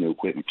 so there was new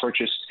equipment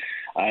purchased.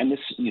 And this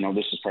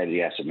is part of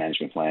the asset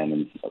management plan,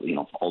 and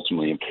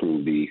ultimately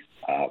improve the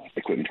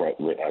equipment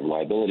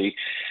reliability.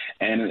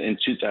 And in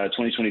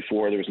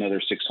 2024, there was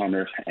another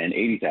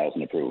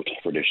 680,000 approved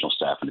for additional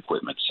staff and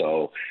equipment.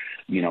 So,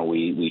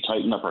 we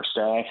tightened up our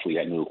staff. We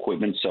got new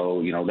equipment.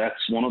 So,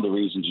 that's one of the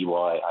reasons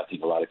why I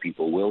think a lot of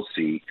people will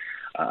see,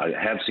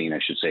 have seen, I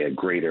should say, a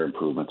greater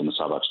improvement in the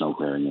sidewalk snow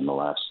clearing in the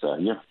last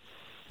year.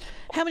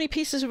 How many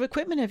pieces of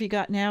equipment have you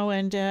got now,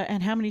 and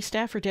how many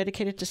staff are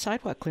dedicated to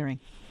sidewalk clearing?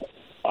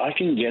 I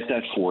can get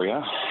that for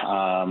you.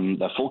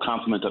 The full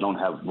complement I don't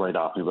have right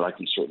off me, but I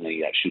can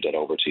certainly shoot that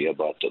over to you.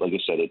 But like I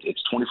said,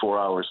 it's 24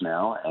 hours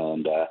now,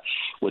 and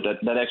with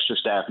that extra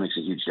staff makes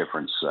a huge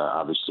difference.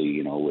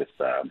 Obviously, with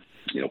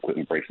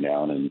equipment breaking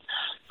down and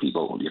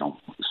people,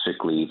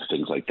 sick leave,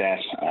 things like that.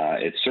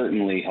 It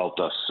certainly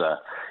helped us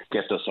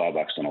get those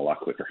sidewalks done a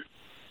lot quicker.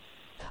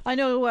 I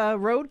know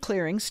road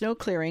clearing, snow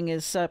clearing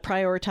is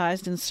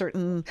prioritized in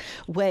certain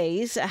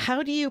ways.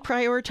 How do you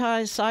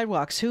prioritize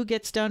sidewalks? Who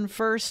gets done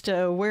first?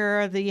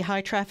 Where are the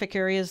high traffic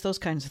areas? Those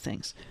kinds of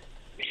things.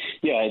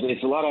 Yeah,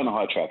 it's a lot on the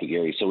high traffic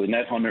area. So in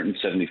that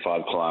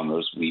 175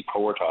 kilometers, we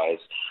prioritize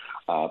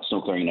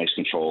snow clearing and ice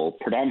control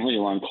predominantly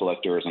along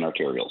collectors and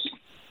arterials.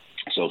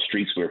 So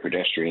streets where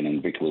pedestrian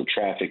and vehicular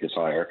traffic is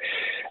higher,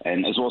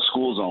 and as well as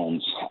school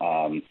zones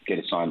get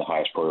assigned the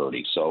highest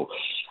priority. So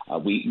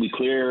we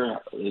clear,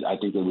 I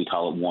think that we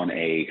call it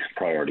 1A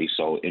priority.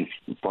 So in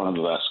front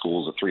of the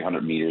schools at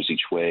 300 meters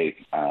each way,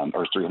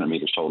 or 300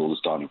 meters total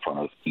is done in front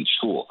of each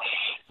school.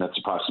 That's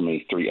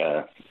approximately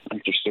I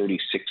think there's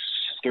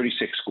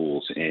 36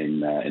 schools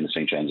in the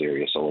St. John's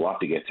area, so a lot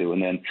to get to.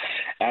 And then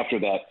after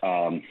that,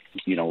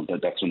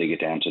 that's when they get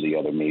down to the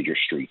other major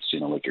streets,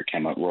 like your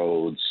Kemet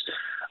roads,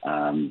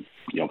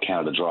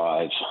 Canada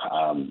Drive,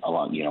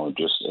 along,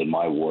 just in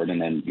my ward, and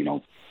then,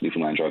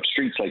 Newfoundland Drive,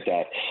 streets like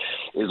that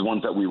is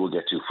ones that we will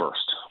get to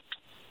first.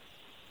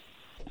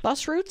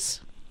 Bus routes?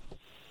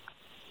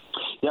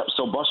 Yeah,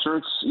 so bus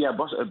routes,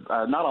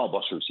 not all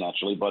bus routes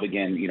naturally, but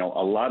again, a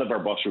lot of our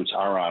bus routes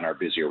are on our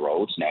busier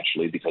roads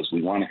naturally because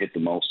we want to hit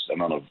the most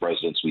amount of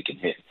residents we can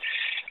hit.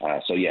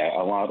 A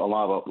lot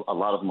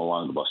of them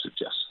along the bus routes,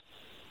 yes.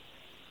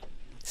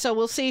 So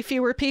we'll see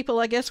fewer people,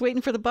 I guess,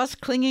 waiting for the bus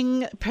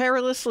clinging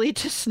perilously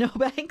to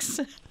snowbanks.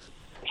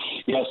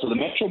 Yeah, so the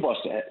Metro Bus,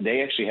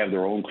 they actually have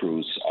their own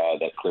crews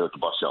that clear at the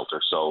bus shelter.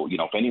 So,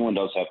 if anyone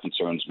does have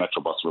concerns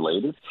Metro Bus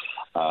related,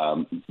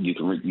 you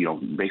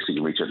can, basically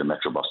reach out to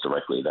Metro Bus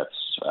directly.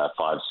 That's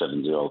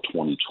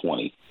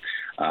 570-2020.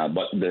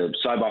 But the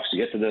sidewalks to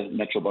get to the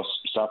Metro Bus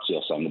stops,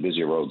 yes, on the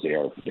busier roads, they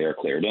are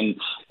cleared. And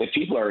if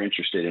people are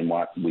interested in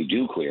what we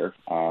do clear,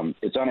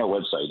 it's on our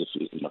website.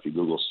 If you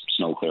Google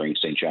snow clearing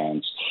St.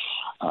 John's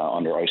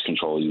under ice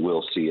control, you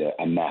will see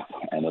a map,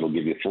 and it'll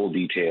give you full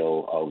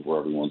detail of where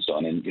everyone's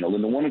done. And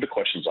Linda, one of the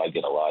questions I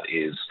get a lot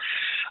is,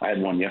 I had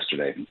one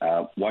yesterday.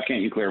 Why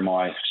can't you clear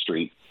my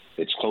street?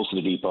 It's close to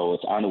the depot.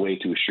 It's on the way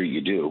to a street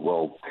you do.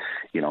 Well,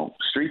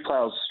 street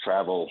plows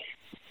travel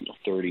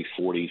 30,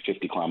 40,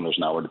 50 kilometers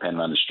an hour,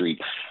 depending on the street.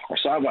 Our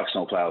sidewalk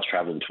snow plows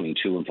travel between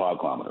 2 and 5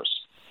 kilometers.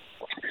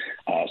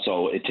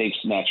 So it takes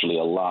naturally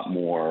a lot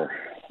more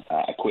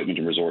equipment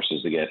and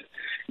resources to get,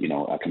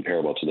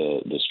 comparable to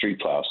the street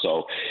plow.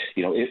 So,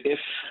 if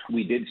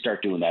we did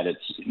start doing that,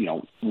 it's,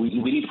 we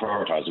need to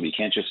prioritize it. We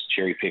can't just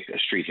cherry pick a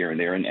street here and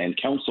there.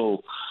 And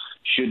council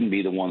shouldn't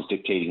be the ones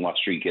dictating what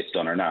street gets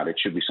done or not. It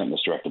should be something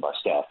that's directed by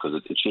staff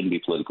because it shouldn't be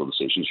political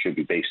decisions. It should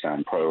be based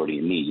on priority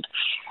and need.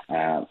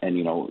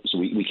 So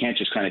we can't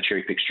just kind of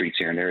cherry pick streets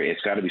here and there.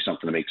 It's got to be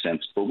something that makes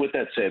sense. But with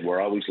that said,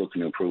 we're always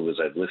looking to improve. As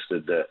I've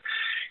listed,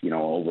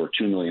 over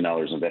 $2 million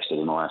invested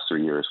in the last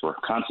 3 years. We're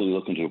constantly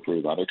looking to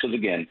improve on it because,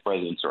 again,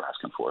 residents are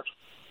asking for it.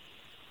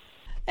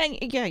 And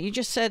yeah, you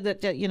just said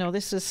that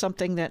this is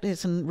something that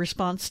is in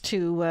response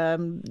to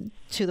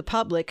the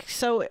public.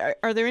 So,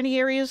 are there any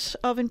areas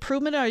of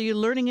improvement? Are you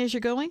learning as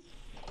you're going?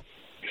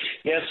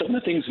 Yeah, some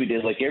of the things we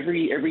did, like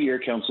every year,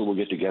 council will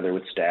get together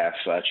with staff.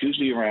 It's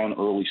usually around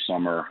early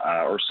summer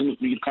or some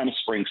kind of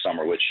spring,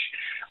 summer, which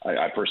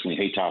I personally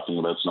hate talking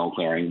about snow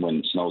clearing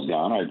when snow's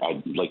gone.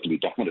 I'd like to be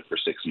done with it for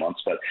 6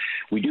 months, but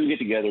we do get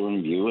together and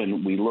review,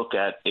 and we look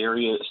at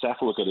staff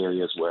will look at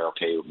areas where,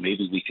 okay,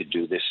 maybe we could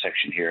do this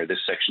section here. This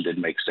section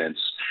didn't make sense.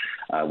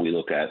 We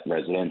look at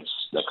residents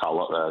that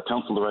call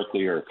council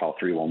directly or call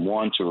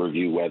 311 to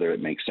review whether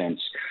it makes sense.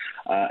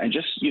 And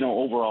just,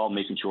 overall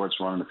making sure it's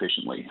running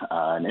efficiently.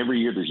 And every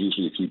year there's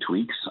usually a few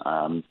tweaks.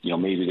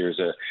 Maybe there's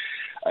a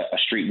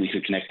street we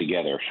could connect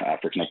together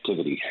for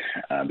connectivity.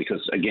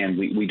 Because, again,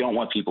 we don't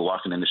want people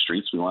walking in the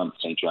streets. We want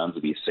St. John's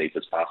to be as safe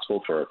as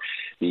possible for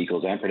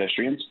vehicles and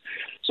pedestrians.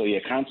 So,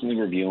 constantly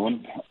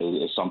reviewing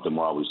is something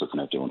we're always looking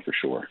at doing for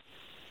sure.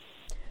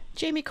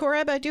 Jamie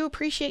Korab, I do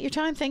appreciate your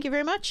time. Thank you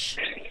very much.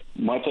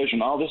 My pleasure.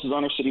 And all this is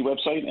on our city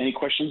website. Any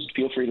questions,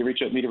 feel free to reach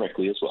out to me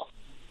directly as well.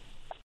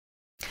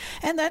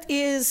 And that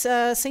is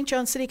St.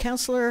 John City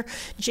Councillor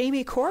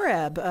Jamie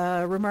Korab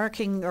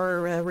remarking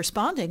or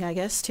responding, I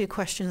guess, to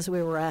questions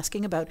we were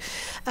asking about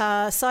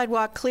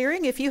sidewalk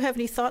clearing. If you have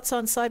any thoughts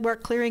on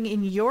sidewalk clearing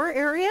in your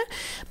area,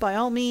 by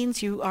all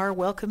means, you are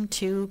welcome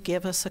to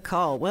give us a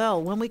call.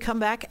 Well, when we come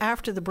back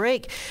after the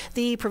break,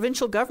 the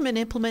provincial government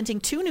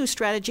implementing 2 new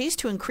strategies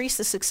to increase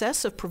the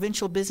success of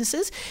provincial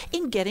businesses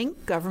in getting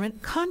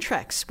government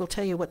contracts. We'll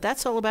tell you what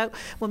that's all about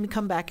when we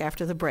come back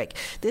after the break.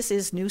 This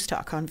is News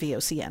Talk on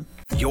VOCM.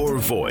 Your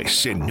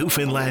voice in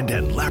Newfoundland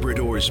and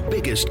Labrador's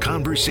biggest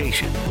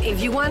conversation.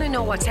 If you want to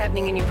know what's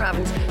happening in your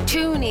province,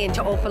 tune in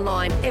to Open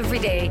Line every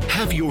day.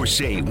 Have your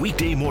say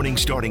weekday morning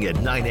starting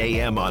at 9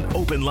 a.m. on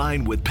Open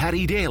Line with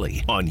Patty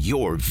Daly on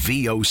your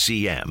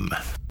VOCM.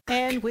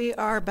 And we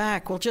are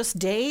back. Well, just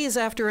days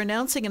after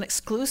announcing an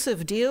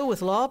exclusive deal with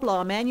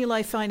Loblaw,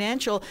 Manulife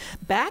Financial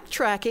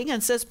backtracking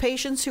and says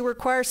patients who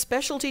require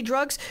specialty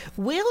drugs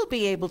will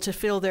be able to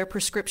fill their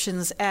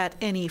prescriptions at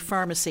any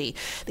pharmacy.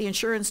 The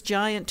insurance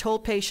giant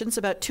told patients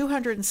about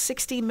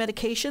 260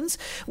 medications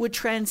would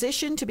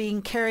transition to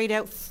being carried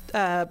out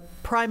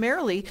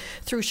primarily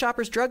through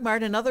Shoppers Drug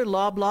Mart and other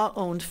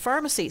Loblaw-owned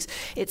pharmacies.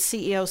 Its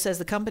CEO says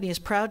the company is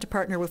proud to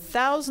partner with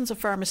thousands of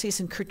pharmacies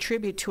and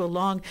contribute to a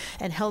long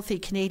and healthy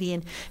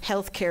Canadian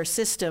healthcare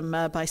system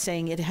by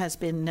saying it has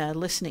been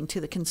listening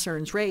to the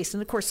concerns raised.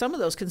 And of course, some of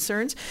those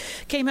concerns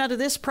came out of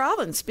this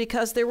province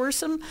because there were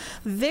some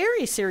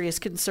very serious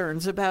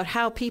concerns about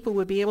how people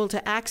would be able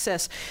to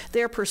access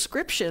their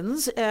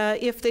prescriptions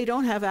if they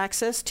don't have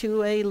access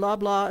to a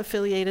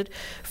Loblaw-affiliated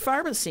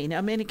pharmacy.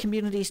 Now, many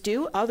communities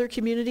do, other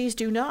communities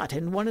do not,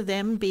 and one of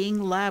them being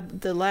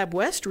the Lab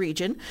West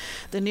region.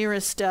 The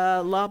nearest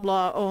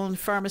Loblaw-owned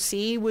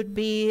pharmacy would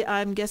be,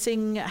 I'm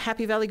guessing,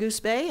 Happy Valley Goose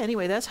Bay.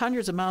 Anyway, that's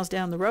hundreds of miles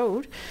down the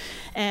road,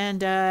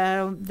 and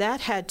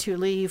that had to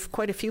leave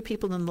quite a few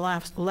people in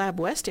the Lab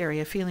West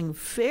area feeling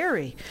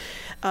very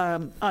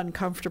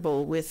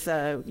uncomfortable with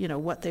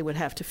what they would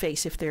have to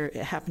face if they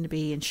happen to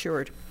be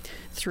insured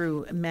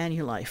through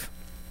Manulife.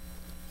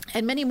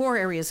 And many more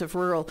areas of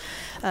rural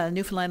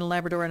Newfoundland and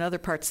Labrador and other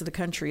parts of the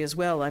country as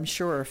well, I'm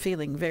sure, are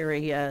feeling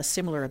very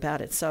similar about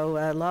it. So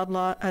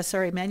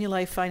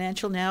Manulife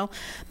Financial now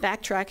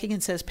backtracking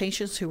and says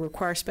patients who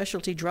require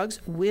specialty drugs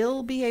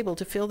will be able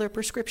to fill their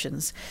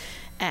prescriptions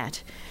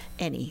at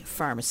any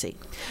pharmacy.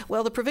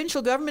 Well, the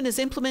provincial government is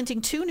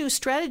implementing 2 new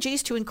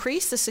strategies to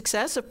increase the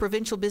success of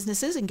provincial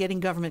businesses in getting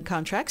government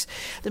contracts.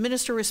 The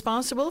minister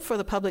responsible for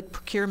the Public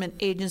Procurement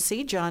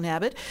Agency, John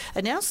Abbott,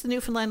 announced the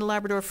Newfoundland and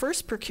Labrador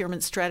First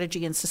Procurement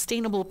Strategy and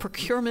Sustainable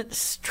Procurement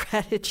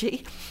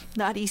Strategy.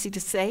 Not easy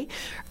to say.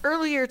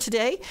 Earlier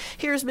today,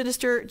 here's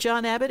Minister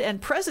John Abbott and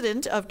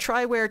President of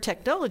Triware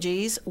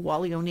Technologies,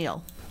 Wally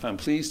O'Neill. I'm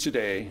pleased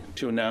today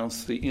to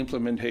announce the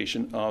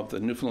implementation of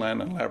the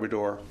Newfoundland and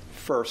Labrador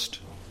First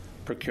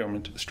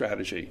Procurement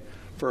Strategy,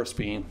 first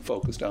being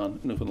focused on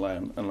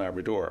Newfoundland and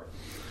Labrador.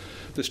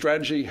 The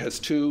strategy has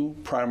 2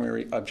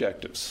 primary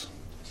objectives: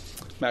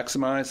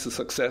 maximize the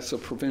success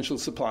of provincial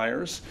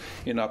suppliers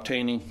in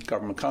obtaining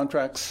government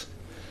contracts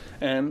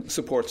and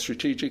support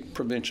strategic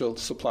provincial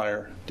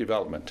supplier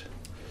development.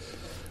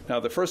 Now,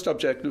 the first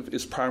objective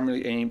is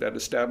primarily aimed at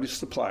established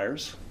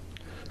suppliers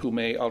who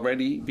may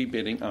already be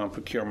bidding on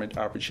procurement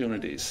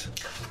opportunities.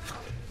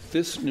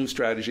 This new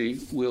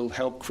strategy will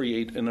help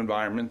create an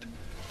environment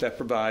that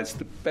provides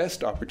the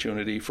best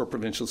opportunity for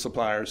provincial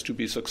suppliers to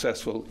be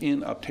successful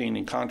in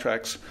obtaining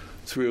contracts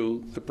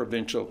through the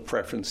provincial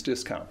preference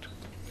discount.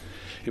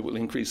 It will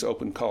increase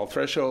open call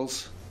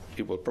thresholds,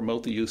 it will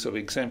promote the use of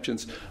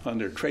exemptions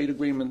under trade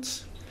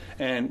agreements,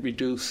 and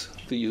reduce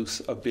the use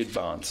of bid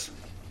bonds.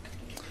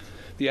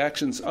 The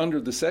actions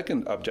under the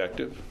second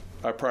objective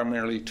are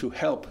primarily to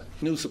help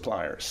new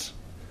suppliers.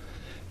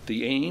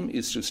 The aim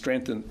is to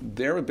strengthen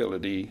their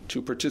ability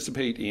to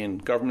participate in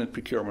government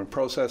procurement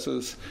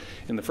processes,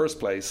 in the first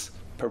place,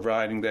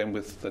 providing them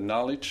with the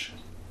knowledge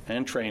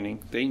and training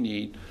they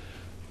need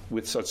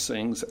with such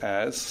things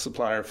as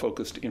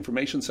supplier-focused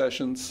information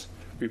sessions,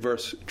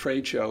 reverse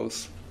trade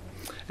shows,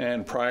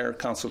 and prior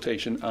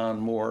consultation on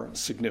more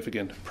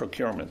significant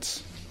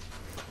procurements.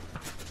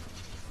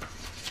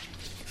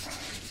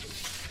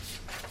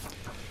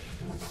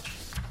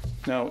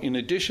 Now, in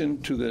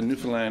addition to the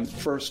Newfoundland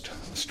First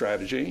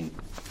strategy,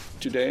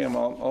 today I'm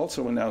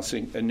also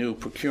announcing a new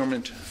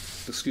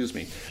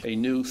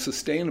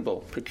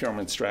sustainable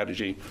procurement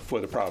strategy for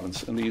the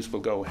province, and these will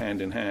go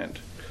hand in hand.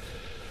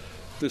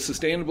 The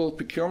sustainable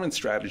procurement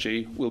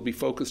strategy will be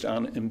focused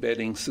on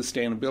embedding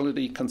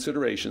sustainability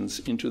considerations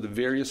into the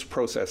various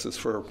processes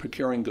for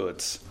procuring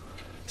goods,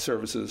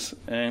 services,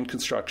 and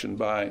construction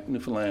by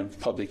Newfoundland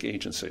public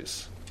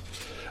agencies,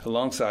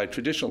 alongside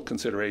traditional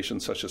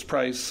considerations such as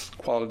price,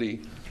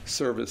 quality,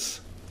 service,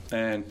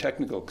 and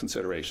technical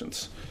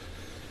considerations.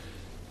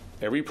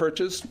 Every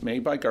purchase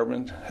made by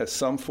government has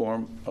some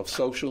form of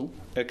social,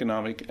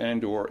 economic,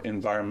 and/or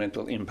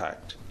environmental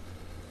impact.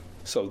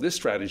 So this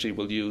strategy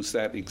will use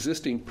that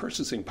existing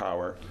purchasing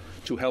power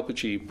to help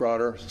achieve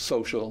broader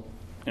social,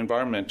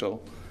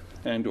 environmental,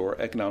 and/or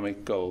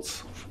economic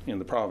goals in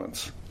the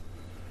province.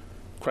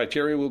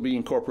 Criteria will be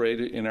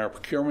incorporated in our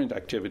procurement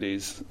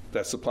activities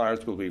that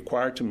suppliers will be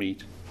required to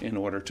meet in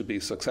order to be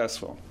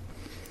successful.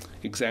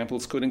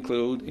 Examples could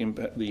include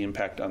the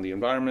impact on the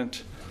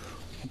environment,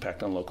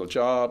 impact on local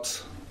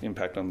jobs,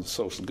 impact on the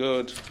social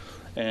good,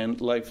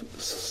 and life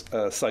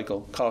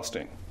cycle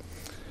costing.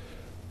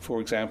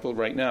 For example,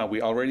 right now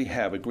we already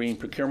have a green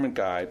procurement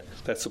guide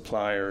that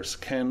suppliers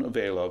can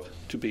avail of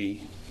to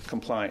be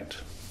compliant.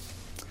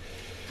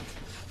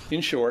 In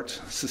short,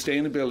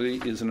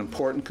 sustainability is an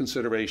important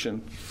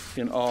consideration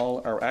in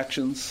all our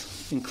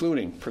actions,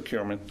 including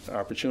procurement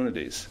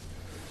opportunities.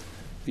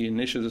 The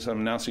initiatives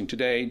I'm announcing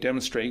today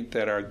demonstrate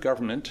that our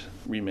government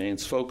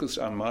remains focused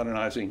on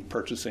modernizing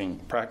purchasing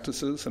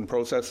practices and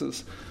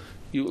processes,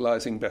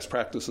 utilizing best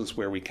practices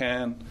where we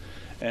can,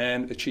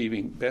 and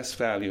achieving best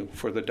value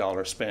for the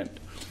dollar spent,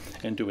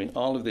 and doing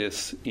all of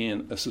this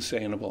in a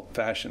sustainable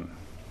fashion.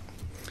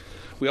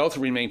 We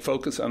also remain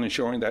focused on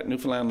ensuring that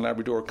Newfoundland and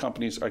Labrador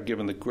companies are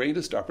given the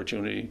greatest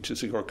opportunity to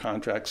secure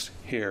contracts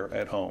here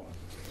at home.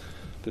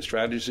 The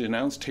strategy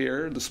announced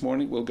here this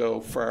morning will go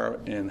far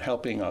in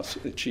helping us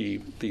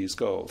achieve these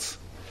goals.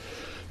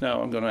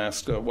 Now I'm going to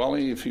ask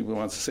Wally if he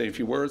wants to say a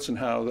few words on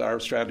how our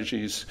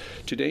strategies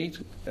to date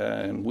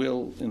and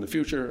will in the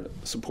future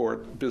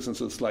support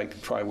businesses like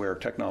Triware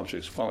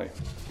Technologies. Wally.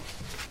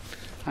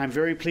 I'm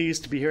very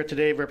pleased to be here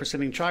today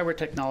representing Triware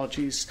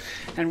Technologies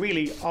and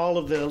really all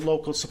of the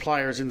local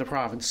suppliers in the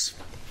province.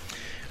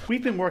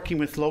 We've been working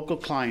with local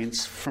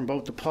clients from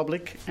both the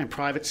public and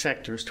private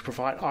sectors to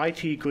provide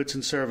IT goods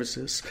and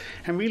services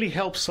and really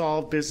help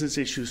solve business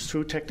issues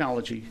through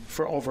technology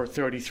for over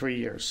 33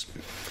 years.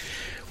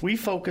 We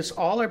focus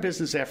all our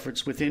business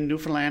efforts within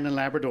Newfoundland and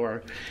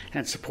Labrador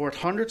and support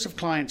hundreds of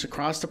clients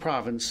across the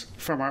province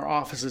from our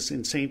offices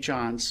in St.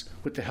 John's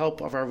with the help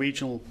of our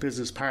regional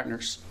business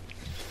partners.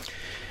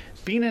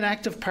 Being an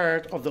active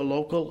part of the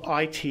local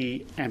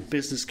IT and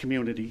business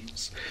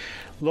communities,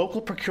 local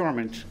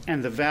procurement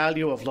and the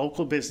value of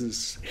local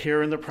business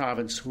here in the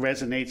province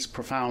resonates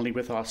profoundly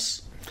with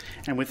us.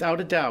 And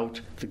without a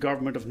doubt, the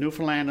Government of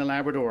Newfoundland and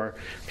Labrador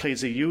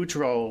plays a huge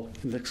role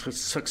in the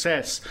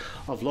success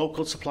of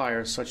local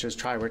suppliers such as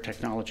Triware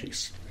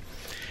Technologies.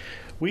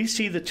 We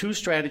see the two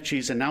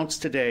strategies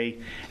announced today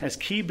as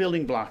key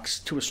building blocks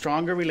to a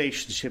stronger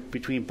relationship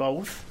between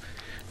both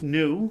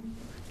new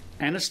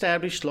and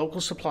established local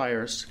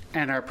suppliers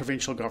and our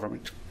provincial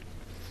government.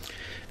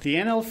 The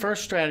NL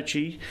First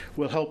strategy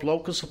will help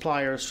local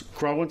suppliers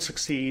grow and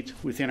succeed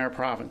within our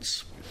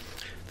province.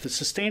 The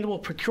sustainable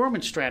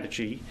procurement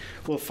strategy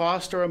will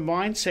foster a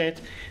mindset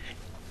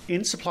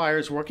in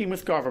suppliers working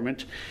with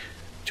government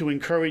to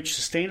encourage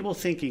sustainable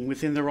thinking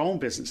within their own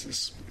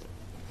businesses.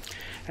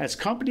 As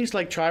companies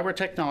like Triware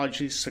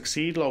Technologies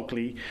succeed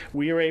locally,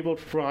 we are able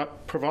to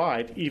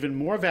provide even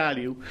more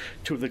value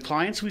to the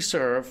clients we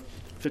serve,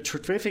 the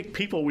terrific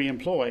people we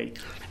employ,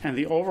 and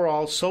the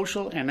overall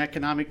social and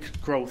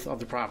economic growth of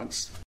the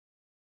province.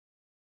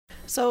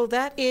 So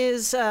that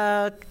is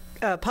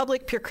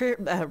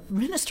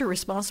Minister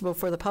responsible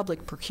for the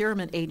Public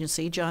Procurement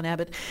Agency, John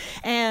Abbott,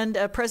 and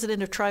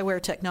President of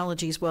Triware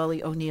Technologies,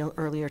 Wally O'Neill,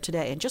 earlier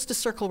today. And just to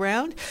circle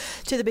round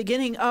to the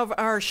beginning of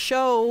our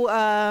show,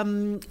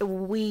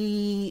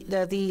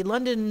 the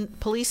London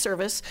Police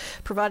Service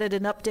provided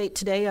an update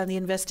today on the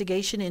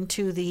investigation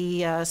into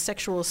the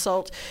sexual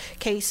assault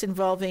case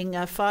involving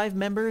 5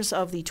 members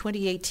of the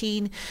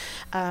 2018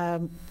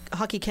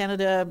 Hockey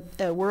Canada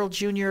World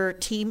Junior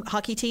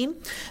hockey team.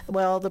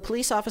 Well, the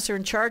police officer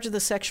in charge of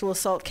the sexual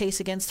assault case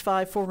against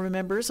 5 former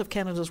members of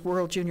Canada's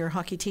World Junior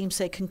hockey team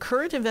say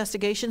concurrent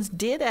investigations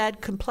did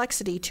add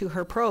complexity to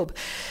her probe.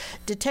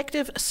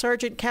 Detective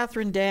Sergeant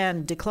Catherine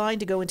Dan declined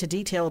to go into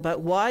detail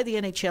about why the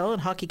NHL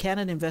and Hockey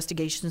Canada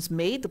investigations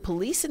made the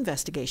police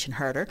investigation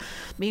harder.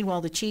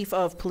 Meanwhile, the Chief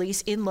of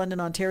Police in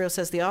London, Ontario,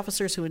 says the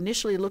officers who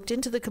initially looked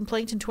into the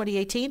complaint in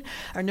 2018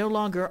 are no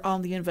longer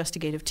on the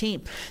investigative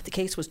team. The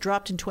case was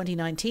dropped in 2018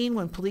 2019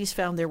 when police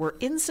found there were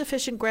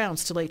insufficient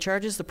grounds to lay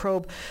charges. The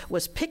probe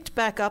was picked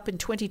back up in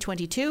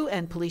 2022,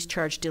 and police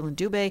charged Dylan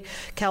Dubé,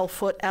 Cal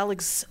Foote,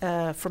 Alex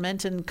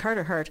Fermenton,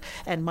 Carter Hart,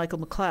 and Michael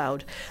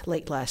McLeod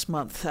late last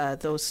month.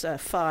 Those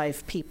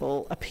 5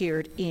 people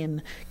appeared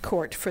in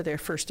court for their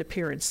first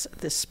appearance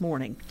this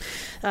morning.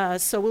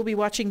 So we'll be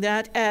watching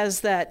that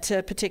as that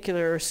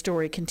particular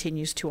story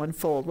continues to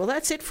unfold. Well,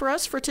 that's it for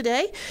us for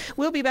today.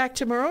 We'll be back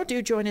tomorrow.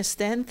 Do join us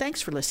then.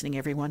 Thanks for listening,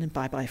 everyone, and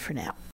bye-bye for now.